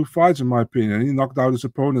last 2 fights, in my opinion. He knocked out his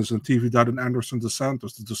opponents and TV and Anderson Dos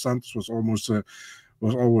Santos. The Dos Santos was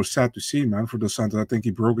almost sad to see, man, for Dos Santos. I think he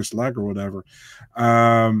broke his leg or whatever.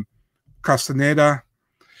 Castaneda,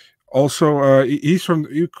 also, he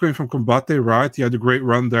came from Combate, right? He had a great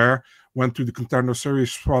run there. Went to the Contender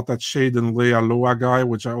Series, fought that Shaden Lealoa guy,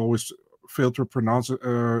 which I always fail to pronounce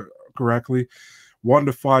correctly. won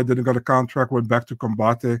the fight, didn't get a contract, went back to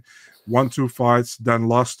Combate, won 2 fights, then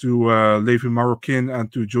lost to Levi Marokin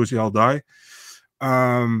and to Josie Aldai.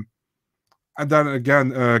 And then again,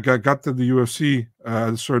 got to the UFC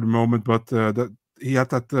at a certain moment, but that he had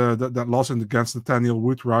that loss against Nathaniel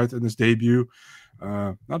Wood, right, in his debut.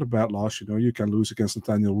 Not a bad loss, you can lose against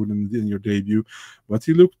Nathaniel Wood in your debut, but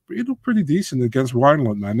he looked pretty decent against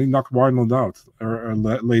Wineland, man. He knocked Wineland out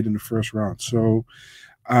late in the first round. So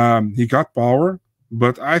he got power,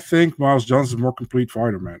 but I think Miles Johnson is a more complete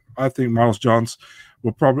fighter, man. I think Miles Johnson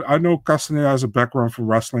will probably. I know Castaneda has a background from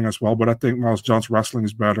wrestling as well, but I think Miles Johnson's wrestling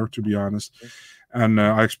is better, to be honest. And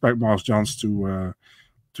I expect Miles Johnson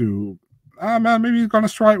to man, maybe he's gonna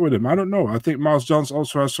strike with him. I don't know. I think Miles Johnson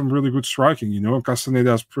also has some really good striking, and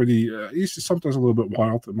Castaneda is pretty. He's sometimes a little bit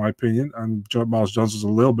wild, in my opinion, and Miles Johnson is a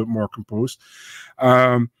little bit more composed.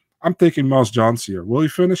 I'm taking Miles Johnson here. Will he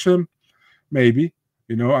finish him? Maybe.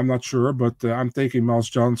 I'm not sure, but I'm taking Miles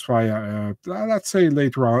Johnson via, let's say,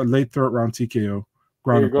 late third round TKO.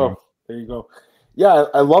 There you go. Yeah,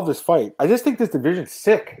 I love this fight. I just think this division's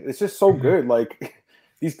sick. It's just so good. Like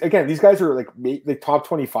these guys are like top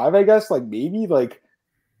 25, I guess. Like maybe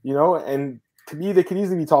and to me they could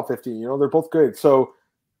easily be top 15. They're both good. So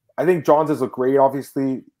I think Johns look great.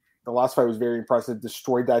 Obviously, the last fight was very impressive.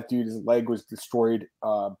 Destroyed that dude. His leg was destroyed.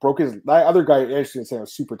 Broke that other guy. I should say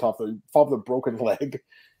was super tough. Though. He fought with a broken leg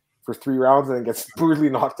for 3 rounds and then gets brutally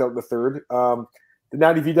knocked out in the third. The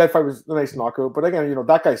Natty Vidal fight was a nice knockout, but again,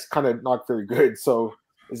 that guy's kind of not very good. So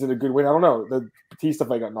is it a good win? I don't know. The Batista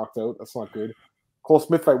fight got knocked out. That's not good. Cole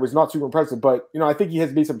Smith fight was not super impressive, but I think he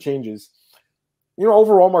has made some changes.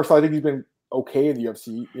 Overall, Marcel, I think he's been okay in the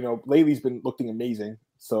UFC. Lately he's been looking amazing.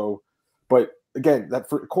 So, but again, that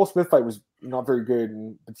Cole Smith fight was not very good,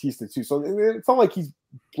 and Batista too. So it's not like he's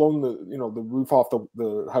blown the the roof off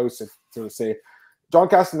the house, so to say. John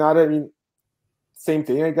Castaneda, same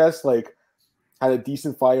thing, I guess. Like, had a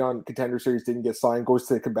decent fight on Contender Series, didn't get signed. Goes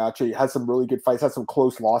to Combache, had some really good fights, had some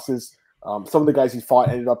close losses. Some of the guys he fought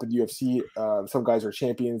ended up in the UFC. Some guys are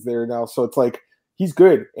champions there now, so it's like he's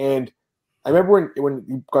good. And I remember when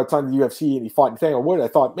he got signed to the UFC and he fought Nathaniel Wood, I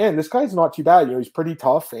thought, man, this guy's not too bad. He's pretty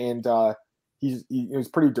tough and he's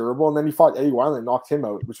pretty durable. And then he fought Eddie Wineland and knocked him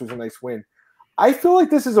out, which was a nice win. I feel like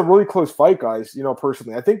this is a really close fight, guys.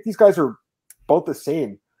 Personally, I think these guys are both the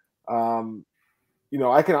same.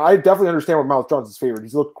 I definitely understand why Miles Johnson's favorite.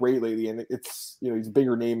 He's looked great lately, and it's he's a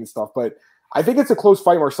bigger name and stuff. But I think it's a close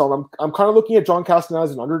fight, Marcel. I'm kind of looking at John Castaneda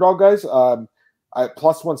as an underdog, guys. At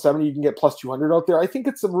plus 170, you can get plus 200 out there. I think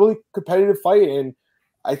it's a really competitive fight, and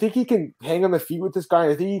I think he can hang on the feet with this guy.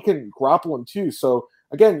 And I think he can grapple him too. So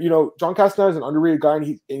again, John Castaneda is an underrated guy,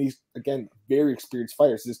 and he's again very experienced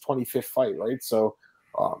fighter. It's his 25th fight, right? So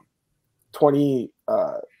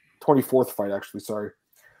 24th fight, actually. Sorry.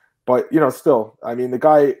 But, still, the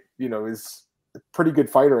guy, is a pretty good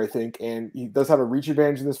fighter, I think. And he does have a reach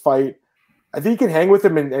advantage in this fight. I think he can hang with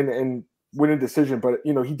him and win a decision. But,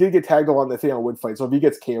 he did get tagged a lot in the Nathaniel Wood fight. So if he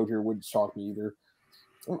gets KO'd here, it wouldn't shock me either.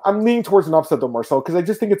 I'm leaning towards an upset, though, Marcel, because I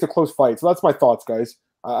just think it's a close fight. So that's my thoughts, guys.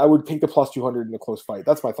 I would take the plus 200 in a close fight.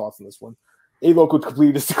 That's my thoughts on this one. A-Loc would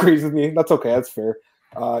completely disagree with me. That's okay. That's fair.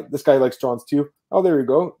 This guy likes Johns, too. Oh, there you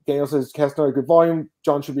go. Daniel says, Castaneda, good volume.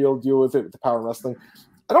 John should be able to deal with it with the power wrestling.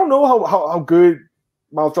 I don't know how good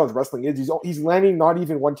Miles Johns wrestling is. He's landing not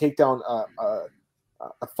even one takedown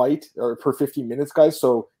a fight or per 15 minutes, guys.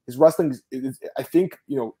 So his wrestling is I think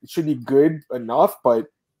it should be good enough. But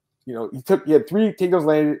he had 3 takedowns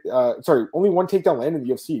landed. Only 1 takedown landed in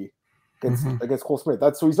the UFC against Cole Smith.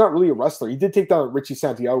 So he's not really a wrestler. He did take down a Richie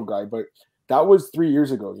Santiago guy, but that was 3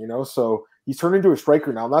 years ago. So he's turned into a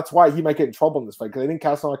striker now, and that's why he might get in trouble in this fight because I think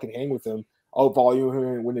Castaneda can hang with him. Outvolume him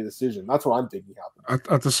and win a decision. That's what I'm thinking happened.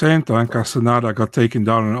 At the same time, Castaneda got taken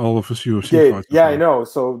down in all of his UFC fights. Yeah, I know.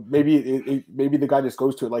 So maybe maybe the guy just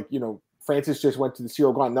goes to it. Like, Francis just went to the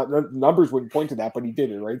Cyril Gone. Numbers wouldn't point to that, but he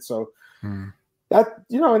did it, right? So that,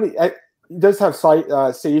 and he does have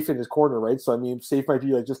Safe in his corner, right? So, Safe might be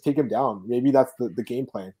like, just take him down. Maybe that's the game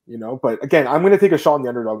plan, But again, I'm going to take a shot on the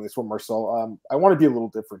underdog in this one, Marcel. I want to be a little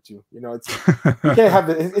different too. It's you can't have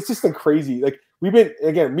it's just like crazy. Like me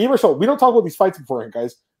and Marcel, we don't talk about these fights beforehand,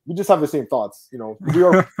 guys. We just have the same thoughts. We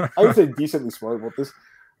are, I would say, decently smart about this.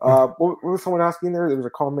 What was someone asking there? There was a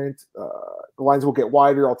comment. The lines will get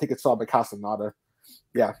wider. I'll take a shot by Castaneda.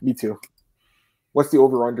 Yeah, me too. What's the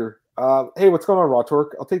over under? Hey, what's going on, Raw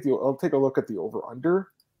Torque? I'll take a look at the over under.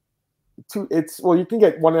 You can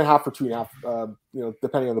get 1.5 or 2.5,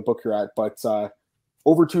 depending on the book you're at. But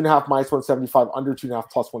over 2.5 minus 175, under 2.5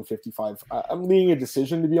 plus 155. I'm leaning a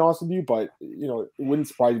decision, to be honest with you, but it wouldn't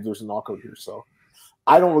surprise me if there's a knockout here. So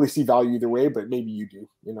I don't really see value either way, but maybe you do.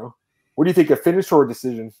 What What do you think, a finish or a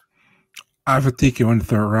decision? I would take you in the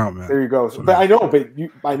third round, man. There you go. But I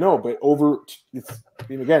know, but over.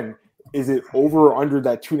 Again, is it over or under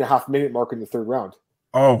that 2.5 minute mark in the third round?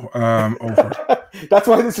 Oh, over. That's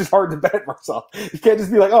why this is hard to bet, Marcel. You can't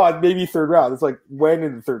just be like, oh, maybe third round. It's like when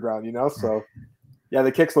in the third round, you know? So, yeah,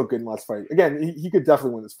 the kicks look good in last fight. Again, he could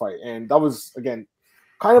definitely win this fight. And that was, again,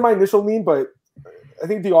 kind of my initial lean, but I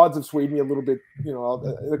think the odds have swayed me a little bit. You know,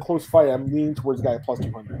 in a close fight, I'm leaning towards the guy at plus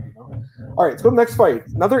 200. You know? All right, let's go to the next fight.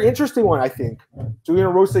 Another interesting one, I think. Julian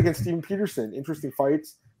Erosa against Steven Peterson. Interesting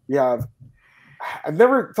fights. We have. I've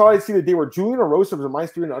never thought I'd see the day where Julian Erosa was a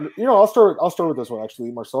minus 300. You know, I'll start with this one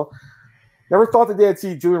actually, Marcel. Never thought the day I'd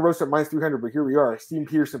see Julian Erosa at minus 300, but here we are. Steven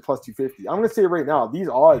Peterson plus 250. I'm going to say it right now. These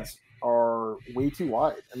odds are way too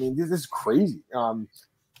wide. I mean, this is crazy.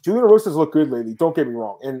 Julian Erosa's looked good lately. Don't get me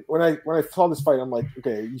wrong. And when I saw this fight, I'm like,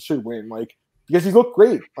 okay, he should win. Like, because he's looked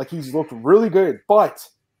great. Like, he's looked really good. But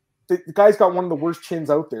the guy's got one of the worst chins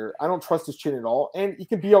out there. I don't trust his chin at all. And he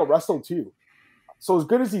can be out wrestled too. So as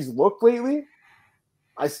good as he's looked lately,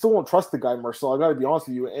 I still don't trust the guy, Marcel. I got to be honest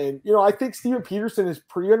with you. And, you know, I think Steven Peterson is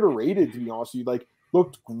pretty underrated, to be honest with you. Like,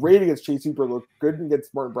 looked great against Chase Hooper, looked good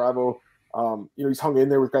against Martin Bravo. You know, he's hung in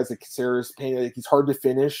there with guys like Caceres, Payne. Like, he's hard to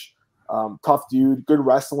finish. Tough dude, good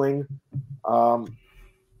wrestling.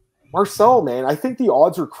 Marcel, man, I think the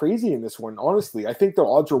odds are crazy in this one, honestly. I think the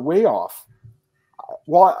odds are way off.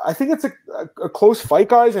 Well, I think it's a close fight,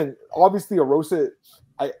 guys, and obviously Erosa,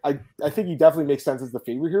 I think he definitely makes sense as the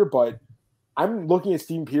favorite here, but I'm looking at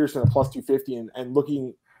Steven Peterson at plus 250 and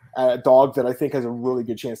looking at a dog that I think has a really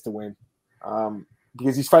good chance to win.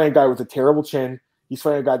 Because he's fighting a guy with a terrible chin. He's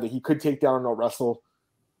fighting a guy that he could take down and not wrestle.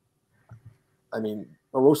 I mean,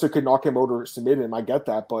 Erosa could knock him out or submit him. I get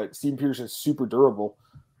that, but Steven Peterson is super durable.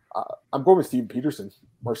 I'm going with Steven Peterson,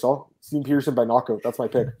 Marcel. Steven Peterson by knockout. That's my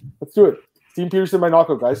pick. Let's do it. Steven Peterson by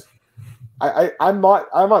knockout, guys. I'm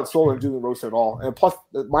not sold on Julian Erosa at all. And plus,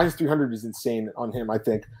 minus 300 is insane on him, I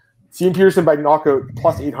think. Steven Peterson by knockout,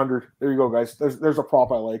 plus 800. There you go, guys. There's a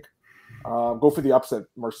prop I like. Go for the upset,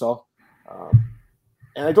 Marcel.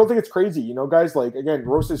 And I don't think it's crazy, you know, guys. Like, again,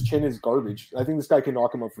 Rosa's chin is garbage. I think this guy can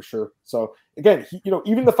knock him out for sure. So again,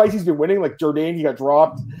 even the fights he's been winning, like Jourdain, he got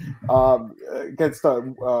dropped against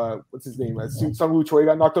what's his name? Sung Woo Choi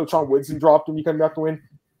got knocked out. Sean Woodson dropped him. He came back to win.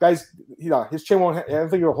 Guys, his chin won't. I don't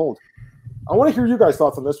think it'll hold. I want to hear you guys'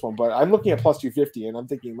 thoughts on this one, but I'm looking at plus 250, and I'm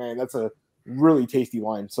thinking, man, that's a really tasty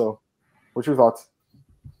line. So, what's your thoughts?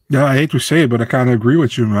 Yeah, I hate to say it, but I kind of agree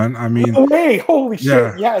with you, man. I mean, no way! Holy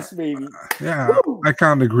shit! Yes, baby. Yeah, woo! I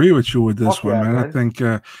kind of agree with you with this one, man.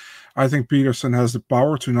 Man. I think Peterson has the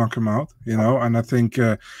power to knock him out, you know, and I think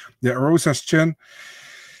Erosa's chin,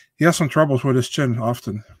 he has some troubles with his chin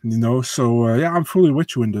often, you know. So yeah, I'm fully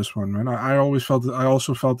with you in this one, man. I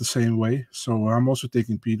also felt the same way. So I'm also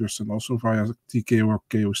taking Peterson, also via TK or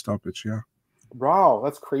KO stoppage. Yeah. Wow,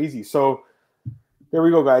 that's crazy. So. There we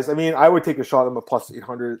go, guys. I mean, I would take a shot at him at plus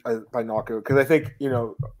 800 by knockout because I think, you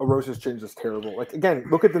know, Erosa's chin is terrible. Like, again,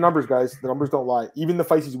 look at the numbers, guys. The numbers don't lie. Even the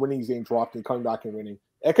fights he's winning, he's getting dropped and coming back and winning.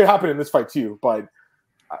 It could happen in this fight too, but,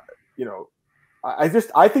 you know, I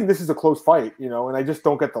think this is a close fight, you know, and I just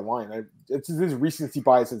don't get the line. This recency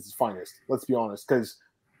bias at its finest, let's be honest, because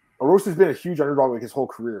Erosa's been a huge underdog like his whole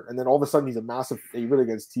career, and then all of a sudden he's a massive favorite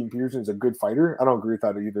against Steven Peterson. Is a good fighter. I don't agree with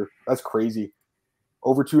that either. That's crazy.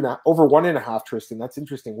 Over 1.5, Tristan. That's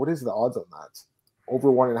interesting. What is the odds on that?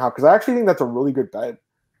 Over 1.5. Because I actually think that's a really good bet.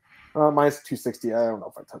 Minus 260. I don't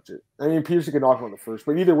know if I touch it. I mean, Peterson could knock him on the first.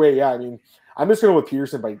 But either way, yeah, I mean, I'm just going to go with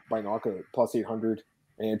Peterson by knockout, plus 800.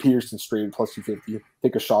 And Peterson straight, plus 250.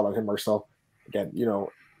 Take a shot on him, Marcel. Again, you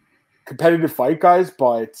know, competitive fight, guys.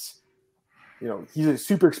 But, you know, he's a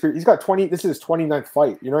super experienced. He's got 20. This is his 29th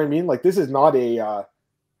fight. You know what I mean? Like, this is not a...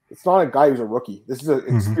 it's not a guy who's a rookie. This is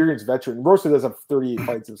an experienced veteran. Rosa does have 38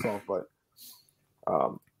 fights himself, but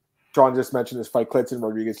John just mentioned this fight, Clinton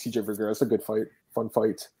Rodriguez, CJ Vergara. It's a good fight, fun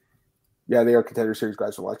fight. Yeah, they are contender series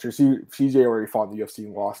guys for last year. CJ already fought in the UFC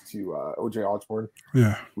and lost to OJ Osborne.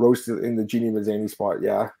 Yeah. Rosa in the Genie Mazzani spot,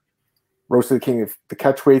 yeah. Rosa the king of the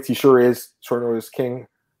catchweights. He sure is. Short notice king.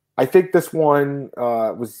 I think this one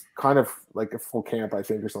was kind of like a full camp, I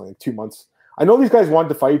think, or something, 2 months. I know these guys wanted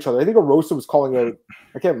to fight each other. I think Erosa was calling out.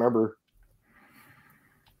 I can't remember.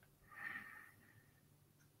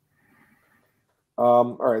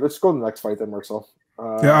 All right, let's go to the next fight then, Marcel.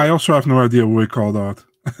 Yeah, I also have no idea who he called out.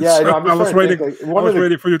 Yeah, so I was waiting.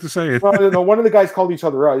 Waiting for you to say it. No, one of the guys called each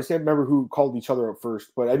other out. I just can't remember who called each other out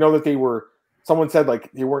first, but I know that they were. Someone said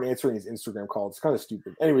like they weren't answering his Instagram call. It's kind of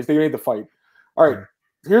stupid. Anyways, they made the fight. All right,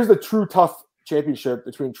 here's the true tough championship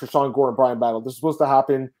between Trishan Gore and Brian Battle. This is supposed to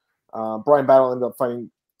happen. Brian Battle ended up fighting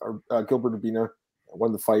Gilbert Urbina,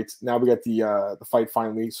 won the fight. Now we got the fight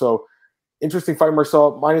finally. So interesting fight,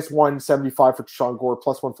 Marcel. -175 for Sean Gore,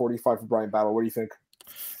 +145 for Brian Battle. What do you think?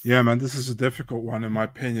 Yeah, man, this is a difficult one in my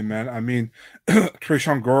opinion, man. I mean,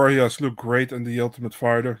 Trishan Gore, he has looked great in the Ultimate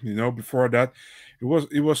Fighter. You know, before that, he was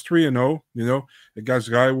 3-0. You know, against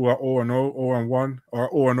guy who are 0-0, 0-1, or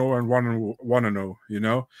 0-0 and 1-0. You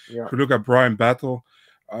know, Yeah. if you look at Brian Battle,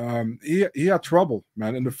 he had trouble,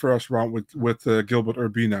 man, in the first round with Gilbert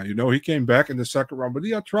Urbina. You know, he came back in the second round, but he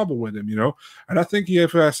had trouble with him. You know, and I think he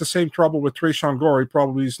has the same trouble with Trishan Gore. He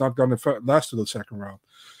probably is not going to last to the second round.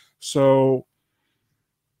 So.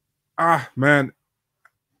 Man,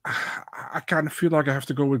 I kind of feel like I have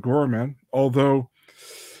to go with Gore, man. Although,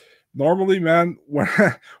 normally, man,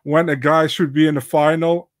 when a guy should be in the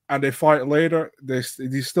final and they fight later,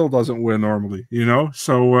 he still doesn't win normally, you know?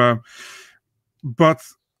 So, but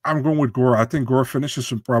I'm going with Gore. I think Gore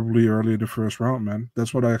finishes him probably early in the first round, man.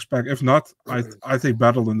 That's what I expect. If not, I think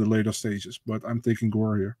battle in the later stages, but I'm taking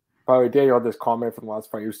Gore here. By the way, Daniel had this comment from the last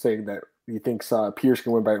fight. He was saying that he thinks Pierce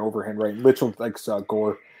can win by an overhand, right? Mitchell likes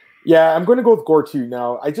Gore. Yeah, I'm going to go with Gore too.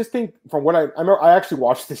 Now, I just think from what I actually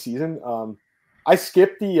watched the season. I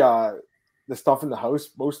skipped the stuff in the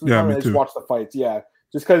house most of the time. I just watched the fights. Yeah,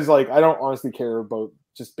 just because like I don't honestly care about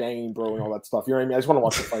just banging, bro, and all that stuff. You know what I mean? I just want to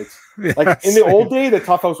watch the fights. Like in the old day, the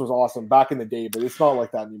Tough House was awesome back in the day, but it's not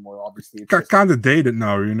like that anymore. Obviously, it's kind of dated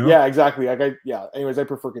now. You know? Yeah, exactly. Like anyways, I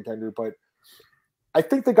prefer Contender, but. I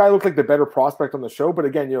think the guy looked like the better prospect on the show, but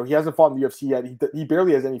again, you know, he hasn't fought in the UFC yet. He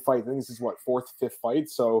barely has any fights. I think this is what 4th, 5th fight.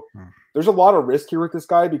 So there's a lot of risk here with this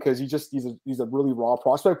guy because he's a really raw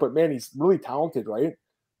prospect. But man, he's really talented, right?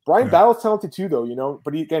 Brian Battle's talented too, though. You know,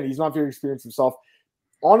 but he's not very experienced himself.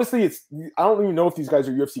 Honestly, I don't even know if these guys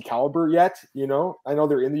are UFC caliber yet. You know, I know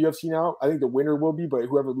they're in the UFC now. I think the winner will be, but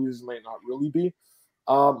whoever loses might not really be.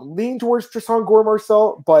 Lean towards Tristan Gore,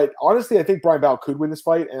 Marcel, but honestly, I think Brian Battle could win this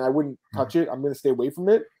fight, and I wouldn't touch it. I'm going to stay away from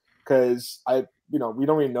it because we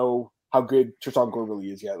don't even know how good Tristan Gore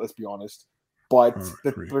really is yet. Let's be honest, but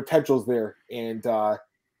the potential's there, and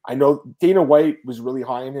I know Dana White was really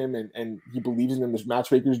high in him, and he believes in him. The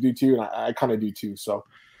matchmakers do too, and I kind of do too. So.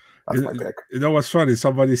 That's my pick. You know what's funny?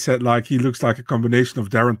 Somebody said like he looks like a combination of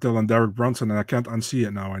Darren Till and Derek Brunson, and I can't unsee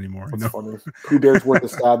it now anymore. That's funny. Who dares worth the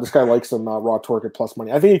stab? This guy likes some raw torque at plus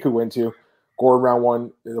money. I think he could win too. Gore in round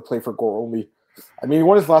 1. They'll play for Gore only. I mean, he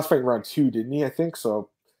won his last fight in round 2, didn't he? I think so.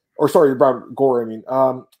 Or sorry, Gore. I mean,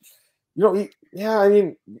 I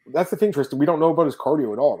mean, that's the thing, Tristan. We don't know about his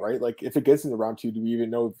cardio at all, right? Like, if it gets into round 2, do we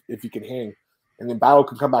even know if he can hang? And then Battle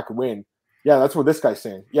can come back and win. Yeah, that's what this guy's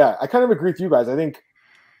saying. Yeah, I kind of agree with you guys. I think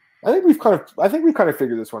we've kind of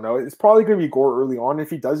figured this one out. It's probably going to be Gore early on.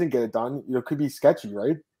 If he doesn't get it done, it could be sketchy,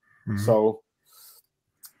 right? Mm-hmm. So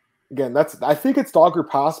again, I think it's dog or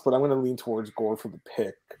pass, but I'm going to lean towards Gore for the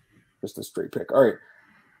pick, just a straight pick. All right,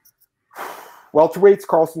 welterweights: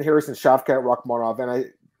 Carlston Harris and Shavkat Rakhmonov,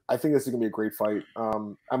 and I think this is going to be a great fight.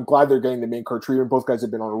 I'm glad they're getting the main card treatment. Both guys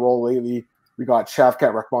have been on a roll lately. We got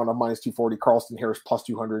Shavkat Rakhmonov -240, Carlston Harris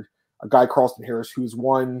 +200. A guy, Carlston Harris, who's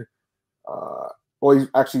won. Well, he's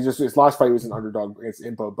actually just his last fight was an underdog against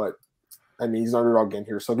Impa, but I mean he's an underdog again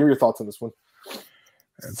here. So give me your thoughts on this one.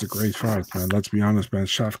 It's a great fight, man. Let's be honest, man.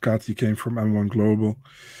 Shavkat, he came from M1 Global.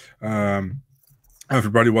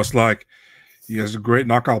 Everybody was like, he has a great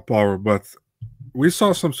knockout power, but we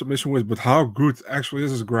saw some submission wins. But how good actually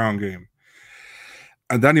is his ground game?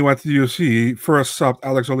 And then he went to the UFC. He first subbed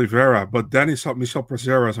Alex Oliveira, but then he subbed Michel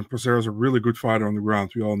Prazeres, and Prazeres is a really good fighter on the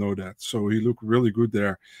ground. We all know that. So he looked really good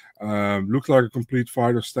there. Looked like a complete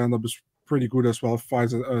fighter. Stand-up is pretty good as well.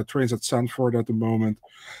 Trains at Sanford at the moment.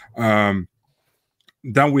 Then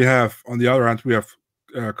we have, on the other hand, we have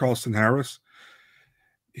Carlston Harris.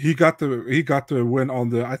 He got the win on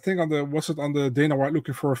the Dana White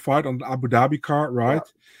looking for a fight on the Abu Dhabi card, right?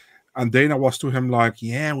 Yeah. And Dana was to him like,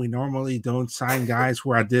 yeah, we normally don't sign guys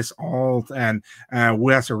who are this old and who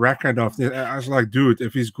has a record of this. I was like, dude,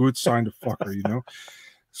 if he's good, sign the fucker, you know?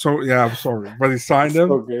 So, yeah, I'm sorry. But he signed him.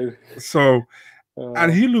 So good. So,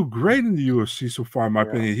 and he looked great in the UFC so far, in my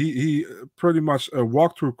opinion. He pretty much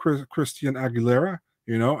walked through Christian Aguilera,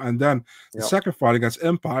 you know? And then the second fight against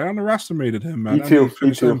Impa, I underestimated him, man. Me too. And he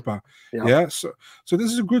finished Impa. Yeah, so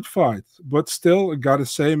this is a good fight. But still, I got to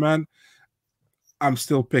say, man, I'm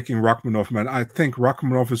still picking Rakhmonov, man. I think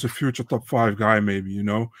Rakhmonov is a future top 5 guy, maybe, you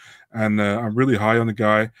know. And I'm really high on the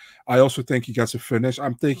guy. I also think he gets a finish.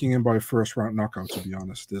 I'm taking him by a first-round knockout, to be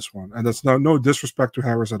honest, this one. And that's no disrespect to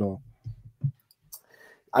Harris at all.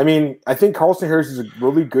 I mean, I think Carlston Harris is a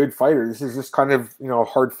really good fighter. This is just kind of, a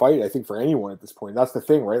hard fight, I think, for anyone at this point. That's the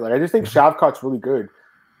thing, right? Like, I just think Shavkat's really good.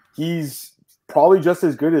 He's probably just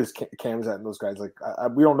as good as Khamzat and those guys. Like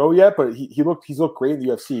we don't know yet, but he's looked great in the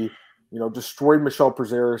UFC. You know, destroyed Michel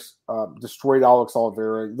Prazeres, destroyed Alex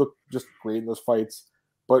Oliveira. He looked just great in those fights.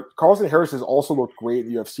 But Carlston Harris has also looked great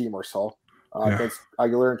in the UFC, Marcel, against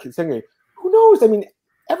Aguilera and Kinsenge. Who knows? I mean,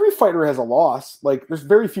 every fighter has a loss. Like, there's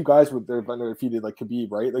very few guys with their defeated, like Khabib,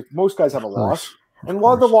 right? Like, most guys have a loss. And a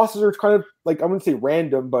lot of the losses are kind of, like, I wouldn't say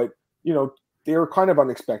random, but, you know, they're kind of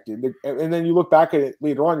unexpected. And then you look back at it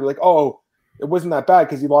later on, you're like, oh, it wasn't that bad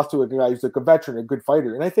because he lost to a guy who's like a veteran, a good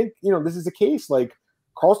fighter. And I think, you know, this is the case. Like,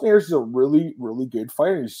 Carlston Harris is a really, really good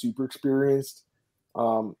fighter. He's super experienced.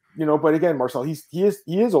 You know, but again, Marcel, he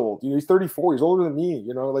is old. You know, he's 34. He's older than me.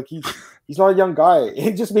 You know, like he's not a young guy.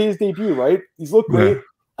 He just made his debut, right? He's looked great. Yeah.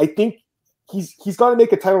 I think he's got to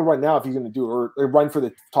make a title run now if he's going to do it, or run for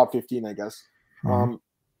the top 15, I guess.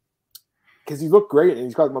 Because he looked great and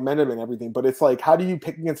he's got momentum and everything. But it's like, how do you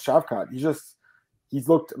pick against Shavkat? He's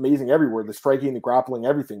looked amazing everywhere. The striking, the grappling,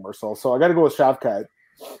 everything, Marcel. So I got to go with Shavkat.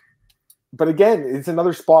 But again, it's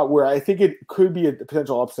another spot where I think it could be a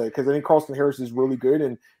potential upset because I think Carlston Harris is really good.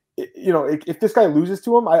 And, you know, if this guy loses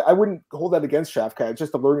to him, I wouldn't hold that against Shavkat. It's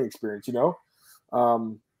just a learning experience, you know,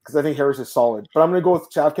 because I think Harris is solid. But I'm going to go with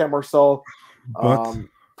Shavkat. Marcel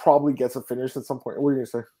probably gets a finish at some point. What are you going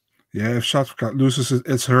to say? Yeah, if Shavkat loses,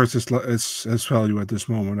 it hurts its value at this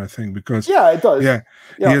moment, I think, because it does. Yeah,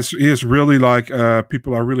 he is really like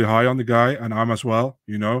people are really high on the guy, and I'm as well,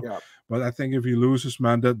 you know. Yeah. But I think if he loses,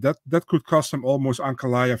 man, that could cost him almost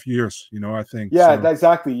Ankalaev years, you know, I think. Yeah,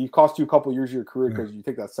 exactly. It cost you a couple of years of your career because you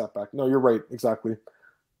take that setback. No, you're right. Exactly.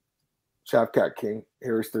 Shavkat King,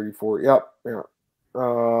 Harris 34. Yep. Yeah.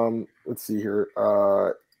 Let's see here.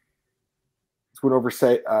 Let's go over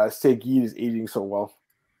Seguid is aging so well.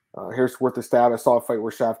 Harris worth the stab. I saw a fight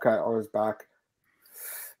where Shavkat on his back.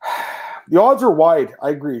 The odds are wide. I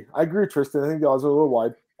agree, Tristan. I think the odds are a little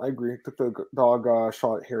wide. I agree. Took the dog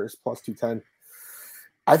shot at Harris plus 210.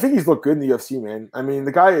 I think he's looked good in the UFC, man. I mean,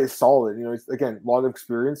 the guy is solid. You know, he's, again, a lot of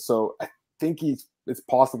experience. So I think it's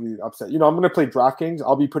possibly upset. You know, I'm going to play DraftKings.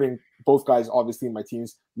 I'll be putting both guys, obviously, in my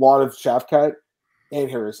teams. A lot of Shavkat and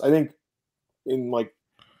Harris. I think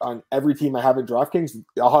on every team I have in DraftKings,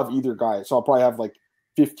 I'll have either guy. So I'll probably have like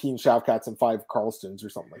 15 Shavkats and 5 Carlstons or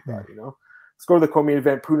something like that, you know? Let's go to the co-main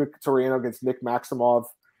event. Puna Soriano against Nick Maximov.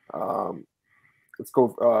 Let's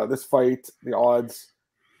go this fight. The odds.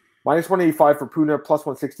 Minus 185 for Puna, plus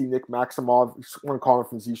 160 Nick Maximov. One comment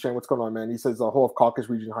from Zishan. What's going on, man? He says the whole of Caucasus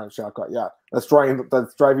region behind Shavkat. Yeah, that's driving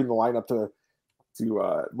the line up to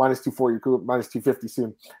minus 240, minus 250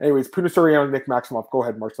 soon. Anyways, Puna Soriano, Nick Maximov. Go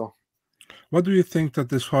ahead, Marcel. What do you think that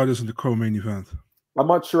this fight is in the co-main event? I'm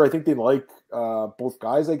not sure. I think they like both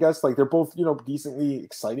guys, I guess. Like, they're both, you know, decently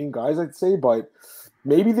exciting guys, I'd say. But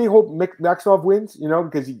maybe they hope Maximov wins, you know,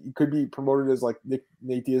 because he could be promoted as, like,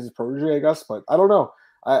 Nate Diaz's protege, I guess. But I don't know.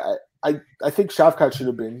 I think Shavkat should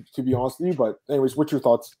have been, to be honest with you. But anyways, what's your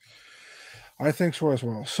thoughts? I think so as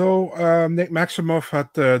well. So Nick Maximov had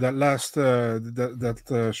that last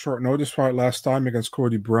short notice fight last time against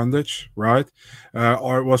Cody Brundage, right?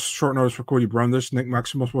 Or it was short notice for Cody Brundage. Nick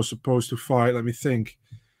Maximov was supposed to fight. Let me think.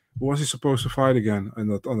 Who was he supposed to fight again on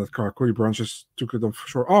that card? Cody Brundage took it on for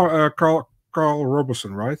sure. Oh, Carl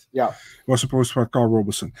Roberson, right? Yeah, he was supposed to fight Carl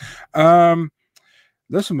Roberson.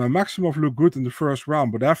 Listen, man, Maximov looked good in the first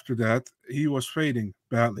round, but after that, he was fading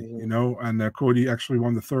badly, you know, and Cody actually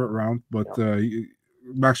won the third round, but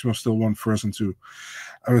Maximov still won first and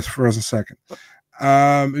second.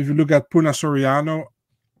 If you look at Puna Soriano,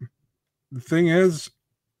 the thing is,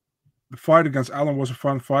 the fight against Allen was a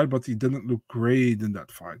fun fight, but he didn't look great in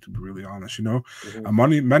that fight, to be really honest, you know.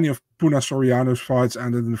 Many of Puna Soriano's fights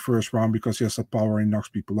ended in the first round because he has that power and knocks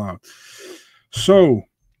people out. So,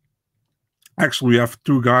 actually, we have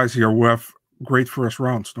two guys here who have great first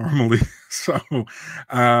rounds normally. So,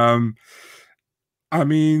 I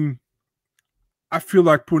mean, I feel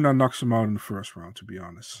like Puna knocks him out in the first round, to be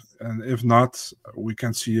honest. And if not, we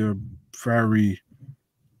can see a very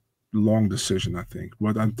long decision, I think.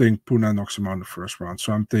 But I think Puna knocks him out in the first round.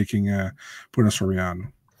 So I'm taking Puna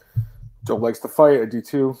Soriano. Joe likes to fight. I do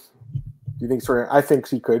too. Do you think Soriano? I think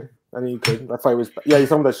he could. I mean, he could. That fight was, yeah, he's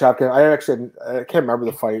talking about Shavkat. I can't remember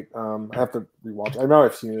the fight. I have to rewatch. I know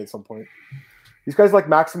I've seen it at some point. These guys like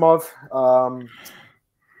Maximov.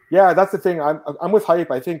 Yeah, that's the thing. I'm with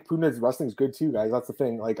hype. I think Puna's wrestling is good too, guys. That's the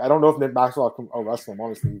thing. Like, I don't know if Nick Maximov can wrestle him,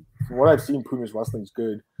 honestly. From what I've seen, Puna's wrestling is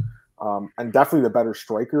good. And definitely the better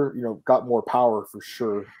striker. You know, got more power for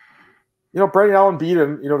sure. You know, Brendan Allen beat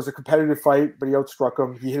him. You know, it was a competitive fight, but he outstruck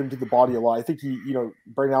him. He hit him to the body a lot. I think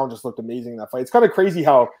Brendan Allen just looked amazing in that fight. It's kind of crazy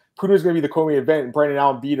how Puna's going to be the co-main event, and Brendan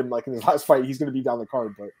Allen beat him like in his last fight. He's going to be down the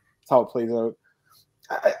card, but that's how it plays out.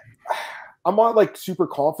 I'm not like super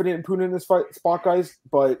confident in Puna in this spot, guys,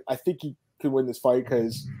 but I think he can win this fight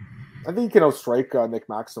because I think he can outstrike Nick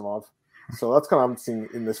Maximov. So that's kind of what I'm seeing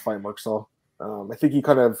in this fight, Marcel. I think he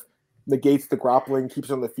kind of negates the grappling, keeps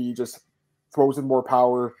on the feet, just throws in more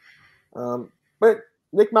power. But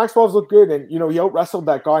Nick Maximov's looked good, and he out wrestled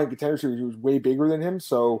that guy in Contender Series who was way bigger than him.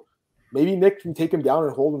 So maybe Nick can take him down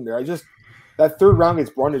and hold him there. That third round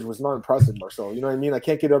against Brundage was not impressive, Marcel. You know what I mean? I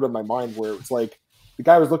can't get out of my mind where it's like the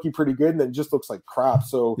guy was looking pretty good and then just looks like crap.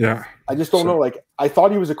 So yeah, I just don't know. Like I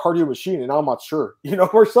thought he was a cardio machine, and now I'm not sure.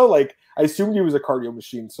 Marcel, like I assumed he was a cardio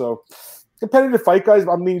machine. So competitive fight, guys.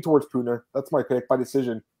 I'm leaning towards Puna. That's my pick by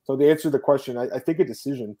decision. So to answer the question, I think a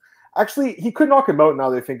decision. Actually, he could knock him out now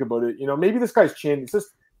that I think about it. Maybe this guy's chin,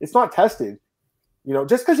 it's not tested.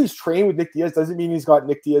 Just because he's trained with Nick Diaz doesn't mean he's got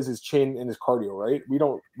Nick Diaz's chin and his cardio, right? We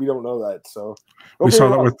don't know that. So we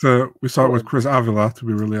saw it with Chris Avila, to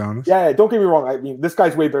be really honest. Yeah, don't get me wrong. I mean, this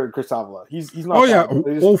guy's way better than Chris Avila. He's not. Oh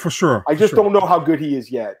yeah, for sure. I just don't know how good he is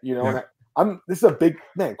yet. Yeah. And this is a big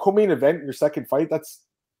man co-main event in your second fight. That's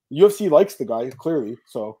UFC likes the guy clearly.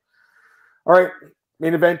 So, all right,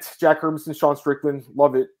 main event: Jack Hermanson, Sean Strickland.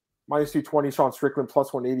 Love it. Minus 220, Sean Strickland,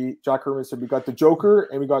 plus 180, Jack Hermanson. We got the Joker,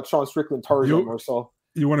 and we got Sean Strickland, Tarzan, Marcel.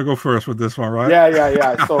 You want to go first with this one, right?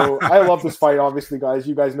 Yeah. So I love this fight, obviously, guys.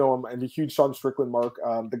 You guys know him. I'm a huge Sean Strickland mark.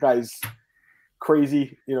 The guy's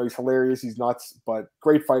crazy. He's hilarious. He's nuts, but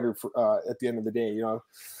great fighter at the end of the day.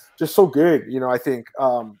 Just so good. I think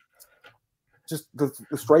just the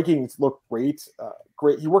striking look great.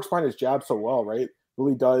 Great. He works behind his jab so well, right?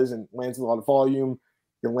 Really does, and lands a lot of volume.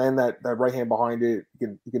 You can land that right hand behind it. He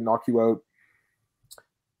can knock you out.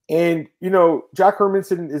 And, Jack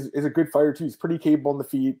Hermanson is a good fighter, too. He's pretty capable on the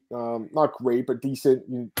feet. Not great, but decent.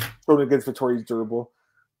 Throwing against Vittori, he's durable.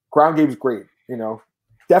 Ground game's great,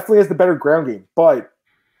 Definitely has the better ground game. But,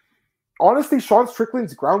 honestly, Sean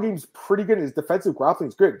Strickland's ground game's pretty good. His defensive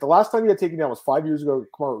grappling's good. The last time he got taken down was 5 years ago,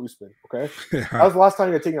 Kamaru Usman, okay? Yeah. That was the last time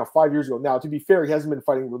he got taken down 5 years ago. Now, to be fair, he hasn't been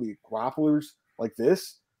fighting really grapplers like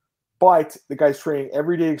this. But the guy's training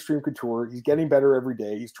every day Extreme Couture. He's getting better every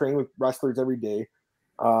day. He's training with wrestlers every day.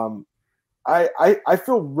 I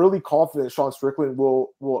feel really confident Sean Strickland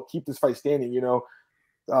will keep this fight standing.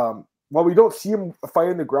 While we don't see him fight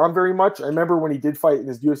in the ground very much, I remember when he did fight in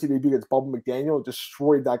his UFC debut against Bubba McDaniel,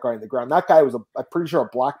 destroyed that guy in the ground. That guy was, I'm pretty sure, a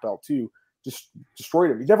black belt too. Just destroyed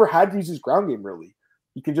him. He never had to use his ground game really.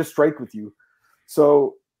 He can just strike with you.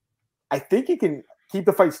 So I think he can keep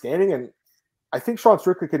the fight standing, and I think Sean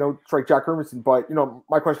Strickland can outstrike Jack Hermanson, but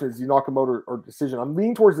my question is, do you knock him out or decision? I'm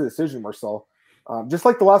leaning towards the decision, Marcel. Just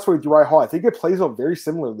like the last one with Uriah Hall, I think it plays out very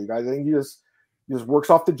similarly, guys. I think he just works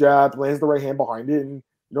off the jab, lands the right hand behind it, and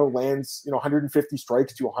lands 150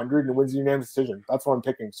 strikes to 100 and wins the unanimous decision. That's what I'm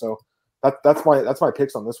picking. So that's my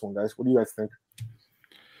picks on this one, guys. What do you guys think?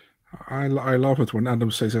 I love it when Adam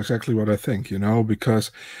says exactly what I think,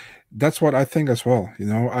 because that's what I think as well.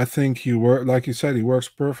 I think like you said, he works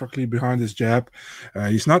perfectly behind his jab.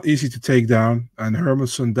 He's not easy to take down, and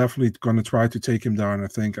Hermanson definitely going to try to take him down, I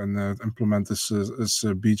think, and implement his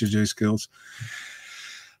BJJ skills.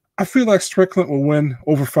 I feel like Strickland will win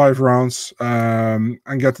over 5 rounds and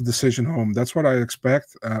get the decision home. That's what I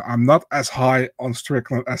expect. I'm not as high on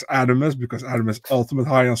Strickland as Adam is, because Adam is ultimate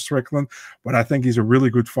high on Strickland, but I think he's a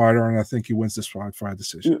really good fighter, and I think he wins this fight by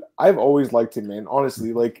decision. Dude, I've always liked him, man.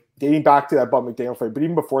 Honestly, like dating back to that Bob McDaniel fight, but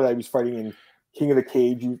even before that, he was fighting in King of the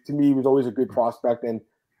Cage. To me, he was always a good prospect. And,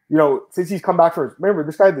 since he's come back from, remember,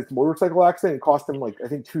 this guy had this motorcycle accident. It cost him, I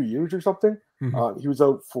think 2 years or something. Mm-hmm. He was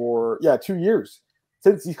out for, 2 years.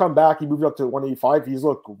 Since he's come back, he moved up to 185. He's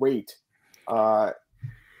looked great. And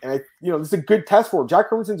this is a good test for him. Jack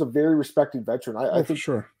Hermanson's a very respected veteran. I think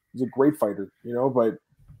sure he's a great fighter, but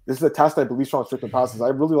this is a test I believe Sean Strickland passes. I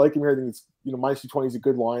really like him here. I think it's, minus 220 is a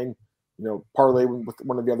good line. Parlay with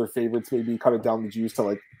one of the other favorites, maybe cut it down the juice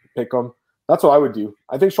to pick him. That's what I would do.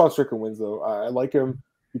 I think Sean Strickland wins though. I like him.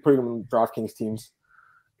 You put him in DraftKings teams.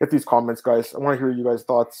 Get these comments, guys. I want to hear you guys'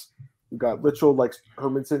 thoughts. We got Litchell likes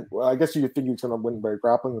Hermanson. Well, I guess you think he's going to win by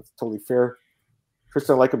grappling. That's totally fair.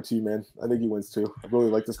 Tristan, I like him too, man. I think he wins too. I really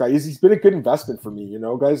like this guy. He's been a good investment for me,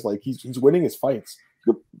 guys. Like he's winning his fights.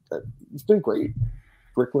 He's been great.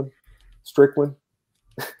 Strickland.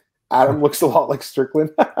 Adam looks a lot like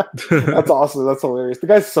Strickland. That's awesome. That's hilarious. The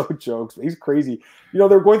guy's so jokes. He's crazy.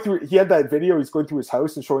 They're going through. He had that video. He's going through his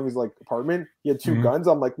house and showing his apartment. He had 2 guns.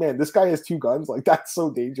 I'm like, man, this guy has 2 guns. That's so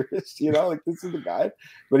dangerous. This is the guy.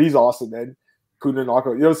 But he's awesome, man. Puna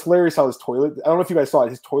knockout. It's hilarious how his toilet. I don't know if you guys saw it.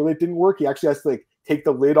 His toilet didn't work. He actually has to take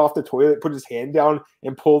the lid off the toilet, put his hand down,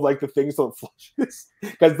 and pull the thing so it flushes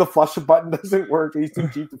because the flush button doesn't work. He's too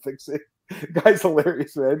cheap to fix it. Guy's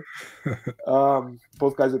hilarious, man.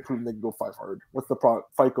 Both guys have proven they can go 5 hard. What's the problem?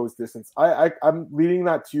 Fight goes distance. I'm leading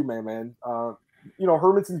that too, man.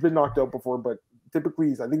 Hermanson's been knocked out before, but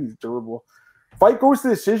typically I think he's durable. Fight goes to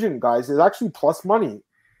decision, guys. It's actually plus money.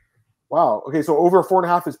 Wow. Okay, so over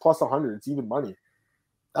 4.5 is plus 100. It's even money.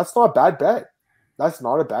 That's not a bad bet. That's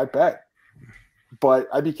not a bad bet. But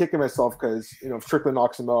I'd be kicking myself because, if Strickland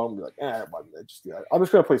knocks him out, I'm be like, why didn't I just do that? I'm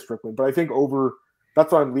just going to play Strickland. But I think over,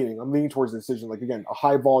 that's what I'm leaning. I'm leaning towards the decision. Like, again, a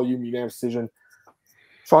high volume, unanimous decision.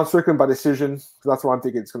 Sean Strickland by decision. That's what I'm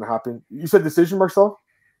thinking it's going to happen. You said decision, Marcel?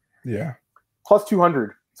 Yeah. Plus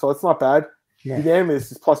 200. So that's not bad. Yeah.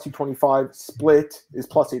 Unanimous is plus 225. Split is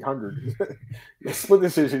plus 800. Split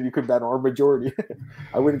decision you could bet on, or majority.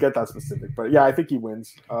 I wouldn't get that specific. But, yeah, I think he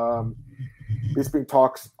wins. Bisping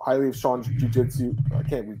talks highly of Sean's jiu-jitsu. I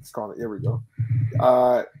can't read this comment. There we go.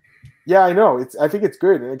 Yeah, I know. I think it's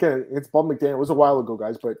good. And again, it's Bob McDaniel. It was a while ago,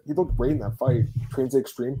 guys, but he looked great in that fight. Trains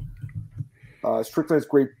extreme. Strickland is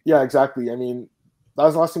great. Yeah, exactly. I mean, that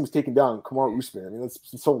was the last time he was taken down. Kamaru Usman. I mean, that's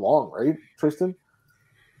been so long, right, Tristan?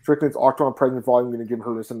 Strickland's octagon pregnant volume going to give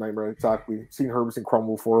Hermanson a nightmare. Exactly. Seen Hermanson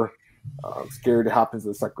crumble before. I'm scared it happens in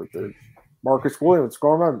the second or third. Marcus Williams,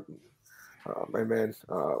 going on. My man,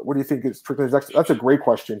 what do you think is Strickland's next? That's a great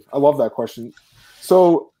question. I love that question.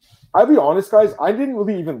 So, I'll be honest, guys. I didn't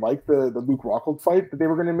really even like the Luke Rockhold fight that they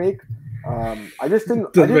were going to make. I just didn't.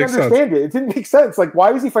 I didn't understand it. It didn't make sense. Like, why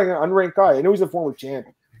was he fighting an unranked guy? I know he's a former champ,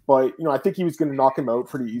 but I think he was going to knock him out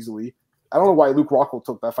pretty easily. I don't know why Luke Rockhold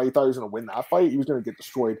took that fight. He thought he was going to win that fight. He was going to get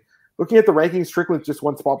destroyed. Looking at the rankings, Strickland's just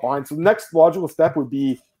one spot behind. So the next logical step would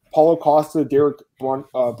be Paulo Costa, Derek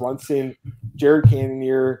Brunson, Jared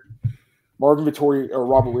Cannonier, Marvin Vittori, or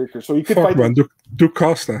Robert Whitaker. So he could fight. Do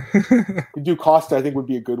Costa. Do Costa, I think, would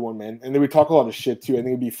be a good one, man. And they would talk a lot of shit, too. I think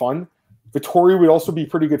it would be fun. Vittori would also be a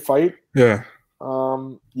pretty good fight. Yeah.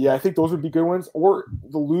 Yeah, I think those would be good ones. Or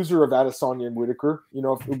the loser of Adesanya and Whitaker.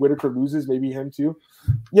 If Whitaker loses, maybe him, too.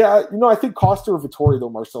 Yeah, I think Costa or Vittori, though,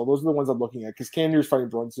 Marcel. Those are the ones I'm looking at. Because Cannonier's fighting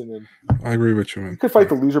Brunson. And I agree with you, man. Could fight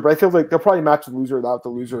the loser, but I feel like they'll probably match the loser without the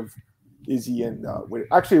loser of Izzy and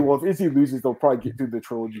Whitaker. Actually, well, if Izzy loses, they'll probably get through the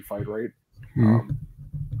trilogy fight, right? Mm-hmm.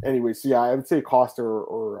 Anyway, so yeah, I would say Costa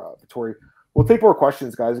or Vittori. We'll take more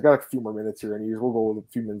questions, guys. I got a few more minutes here, and we'll go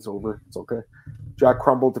a few minutes over. It's okay. Jack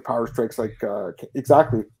crumbled to power strikes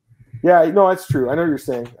exactly. Yeah, no, that's true. I know what you're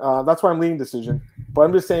saying. That's why I'm leaning decision. But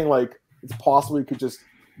I'm just saying, it's possible you could just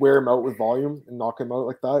wear him out with volume and knock him out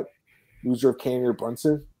like that. Loser of Cannonier or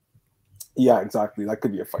Brunson. Yeah, exactly. That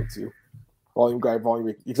could be a fight too. Volume guy,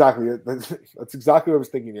 volume. Exactly. That's exactly what I was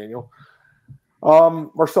thinking, Daniel.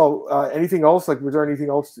 Marcel, anything else? Was there anything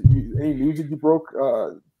else? Any news that you broke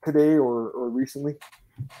today or recently?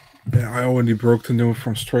 Yeah, I only broke the news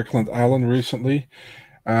from Strickland Allen recently.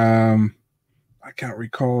 I can't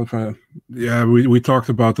recall if we talked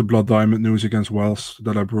about the Blood Diamond news against Wells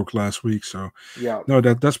that I broke last week. So yeah, no,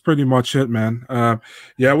 that's pretty much it, man.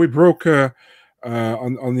 We broke on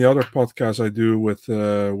the other podcast I do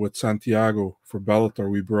with Santiago for Bellator.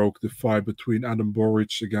 We broke the fight between Adam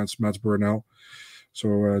Boric against Mats Burnell.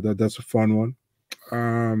 So that's a fun one.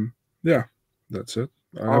 That's it.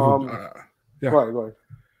 Go ahead.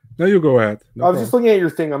 No, you go ahead. I was just looking at your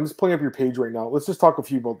thing. I'm just pulling up your page right now. Let's just talk a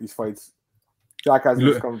few about these fights. Jack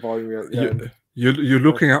hasn't come volume yet. You're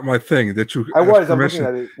looking at my thing that you. I'm looking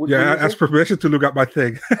at it. Ask permission to look at my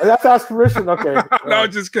thing. That's ask permission. Okay. No,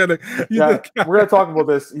 just kidding. We're gonna talk about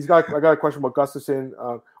this. I got a question about Gustafsson.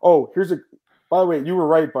 By the way, you were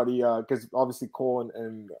right, buddy. Because obviously Cole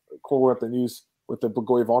were at the news with the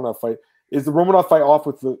Blagoy-Ivanov fight. Is the Romanov fight off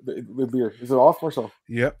with the Lear? Is it off or so?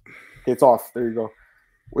 Yep. Okay, it's off. There you go.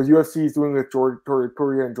 What UFC is doing with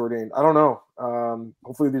Poirier and Jourdain, I don't know.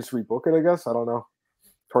 Hopefully they just rebook it, I guess. I don't know.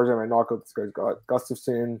 Tarzan might knock out this guy's got.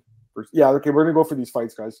 Gustafsson. Yeah, okay, we're gonna go for these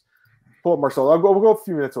fights, guys. Pull up Marcel. We'll go a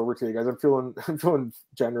few minutes over today, guys. I'm feeling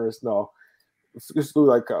generous. No. Let's just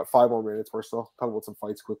do 5 more minutes, Marcel. Talk about some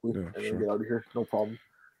fights quickly and then get out of here. No problem.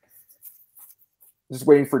 Just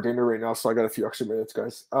waiting for dinner right now, so I got a few extra minutes,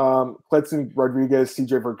 guys. Cledson Rodriguez,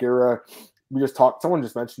 CJ Vergara. We just talked. Someone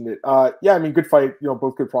just mentioned it. Good fight.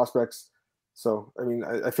 Both good prospects. So,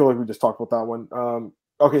 I feel like we just talked about that one.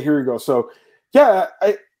 Okay, here we go. So, yeah,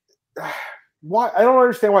 I don't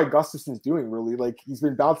understand why Gustafsson's doing really. He's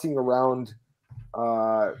been bouncing around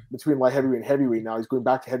between light heavyweight and heavyweight. Now he's going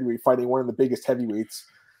back to heavyweight, fighting one of the biggest heavyweights.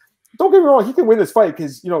 Don't get me wrong, he can win this fight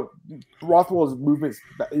because Rothwell's movements.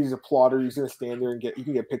 He's a plotter. He's going to stand there and he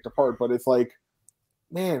can get picked apart. But it's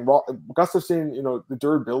man, Gustafsson, the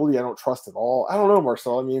durability I don't trust at all. I don't know,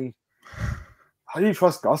 Marcel. How do you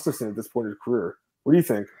trust Gustafsson at this point in his career? What do you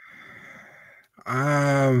think?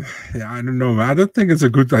 Yeah, I don't know, man. I don't think it's a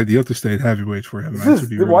good idea to stay at heavyweight for him, man. To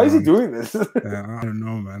be Why really is he honest. doing this? Yeah, I don't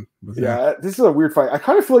know, man. But yeah, Yeah, this is a weird fight. I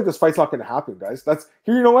kind of feel like this fight's not going to happen, guys. That's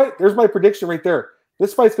here. You know what? There's my prediction right there.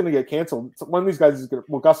 This fight's going to get canceled. One of these guys is going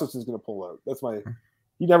to. Well, Gustafson's going to pull out. That's my.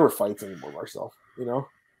 He never fights anymore, Marcel. You know.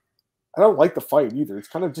 I don't like the fight either. It's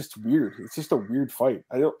kind of just weird. It's just a weird fight.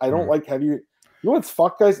 I don't like heavy. You know what's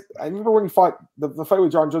fucked, guys? I remember when he fought the fight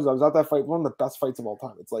with John Jones. I was at that fight. One of the best fights of all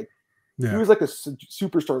time. It's like he was like a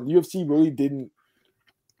superstar. The UFC really didn't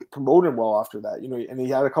promote him well after that, you know, and he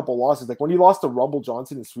had a couple losses. Like when he lost to Rumble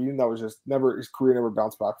Johnson in Sweden, that was just never, his career never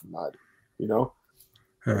bounced back from that, you know.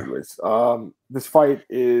 Yeah. Anyways, this fight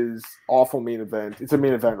is awful main event. It's a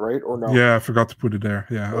main event, right? Or no? Yeah, I forgot to put it there.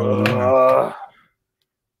 Yeah.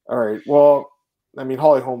 All right. Well, I mean,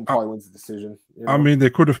 Holly Holm probably wins the decision. You know? I mean, they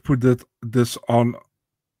could have put this on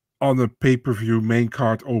a pay-per-view main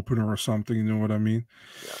card opener or something. You know what I mean?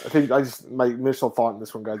 Yeah, I think my initial thought in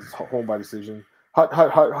this one, guys, is Holm by decision. Hut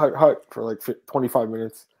for like 25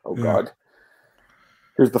 minutes. Oh yeah. God.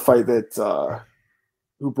 Here's the fight that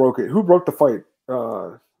who broke it? Who broke the fight?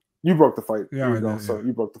 You broke the fight. Yeah, you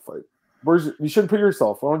broke the fight. You shouldn't put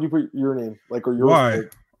yourself. Why don't you put your name? Like, or Eurosport? Why? You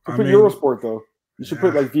put Eurosport though. You should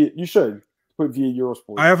put like via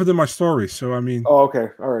Eurosport. I have it in my story, so I mean. Oh, okay.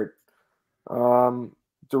 All right.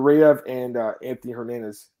 Duraev and Anthony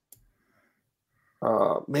Hernandez.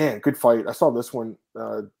 Man, good fight. I saw this one.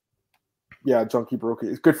 Yeah, Junkie broke it.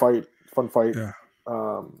 It's a good fight, fun fight. Yeah.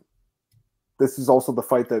 This is also the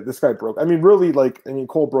fight that this guy broke. I mean, really,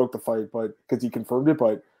 Cole broke the fight, but because he confirmed it.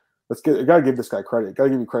 But I gotta give this guy credit.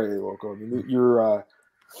 Gotta give you credit, Loco. I mean, you're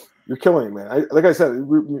killing it, man. Like I said,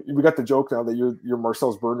 we got the joke now that you're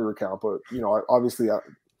Marcel's burner account, but you know, obviously,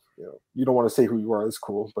 you don't want to say who you are. It's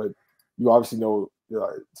cool, but you obviously know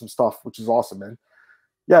some stuff, which is awesome, man.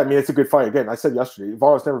 Yeah, I mean, it's a good fight. Again, I said yesterday,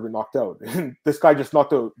 Ivaro's never been knocked out. And this guy just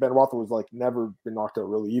knocked out. Ben Rothwell was never been knocked out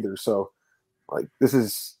really either. So, this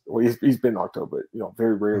is, well, he's been knocked out, but,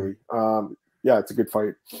 very rarely. Yeah, it's a good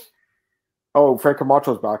fight. Oh, Frank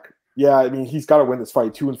Camacho's back. Yeah, I mean, he's got to win this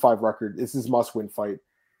fight. 2-5 record. This is a must-win fight.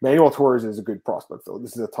 Manuel Torres is a good prospect, though.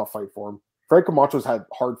 This is a tough fight for him. Frank Camacho's had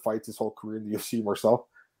hard fights his whole career in the UFC, Marcel.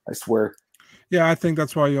 I swear. Yeah, I think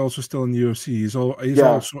that's why he's also still in the UFC. He's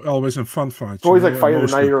also always in fun fights. It's always fight of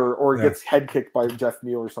the night or gets head kicked by Jeff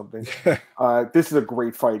Neal or something. This is a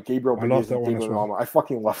great fight. Gabriel Benitez and David Rama. I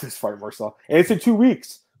fucking love this fight, Marcel. And it's in 2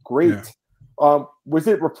 weeks. Great. Yeah. Was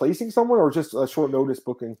it replacing someone or just a short notice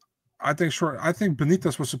booking? I think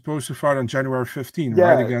Benitez was supposed to fight on January 15,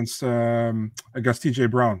 right? Against TJ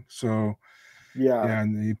Brown. So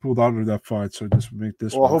and he pulled out of that fight, so just make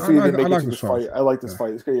this. Well, hopefully they make it to this fight. I like this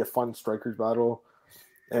fight. It's gonna be a fun strikers battle,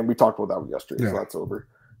 and we talked about that yesterday, so that's over.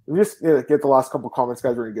 We just get the last couple comments,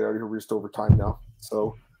 guys. We're gonna get out of here. We're just over time now,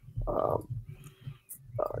 so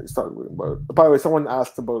started moving about. By the way, someone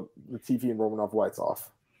asked about the TV and Romanov why it's off.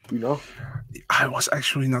 Do you know? I was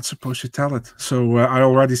actually not supposed to tell it, so I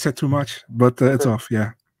already said too much, but it's off.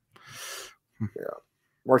 Yeah.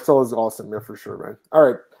 Marcel is awesome, for sure, man. All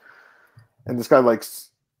right. And this guy I mean,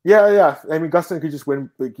 Gustin could just win,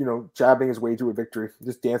 jabbing his way to a victory,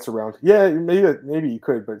 just dance around. Yeah, maybe he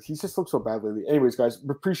could, but he just looks so bad lately. Anyways, guys,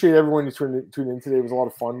 appreciate everyone who tuned in today. It was a lot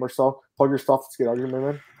of fun. Marcel, plug your stuff. Let's get out of here, my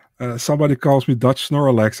man. Somebody calls me Dutch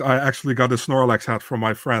Snorlax. I actually got a Snorlax hat from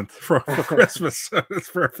my friend for Christmas. It's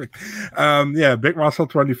perfect. Big Marcel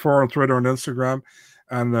 24 on Twitter and Instagram,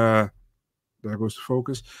 and there goes the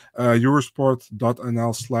focus.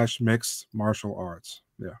 Eurosport.nl/mixed martial arts.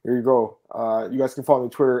 Yeah. Here you go. You guys can follow me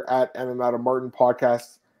on Twitter at MMAOB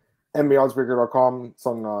podcast, MMAOddsbreaker.com. It's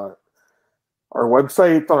on our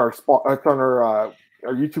website. It's on our spot. It's on our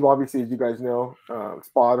YouTube, obviously, as you guys know.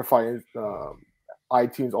 Spotify,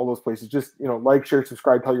 iTunes, all those places. Just like, share,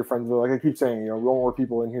 subscribe, tell your friends. Like I keep saying, we want more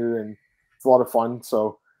people in here, and it's a lot of fun.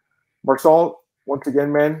 So, Marcel, once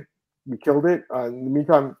again, man, we killed it. In the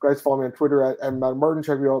meantime, guys, follow me on Twitter at MMAOddsbreaker.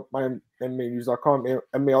 Check me out my MMAnews.com,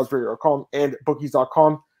 MMAOddsbreaker.com, and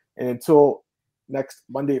bookies.com. And until next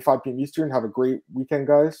Monday at 5 p.m. Eastern, have a great weekend,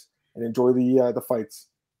 guys, and enjoy the fights.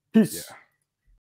 Peace. Yeah.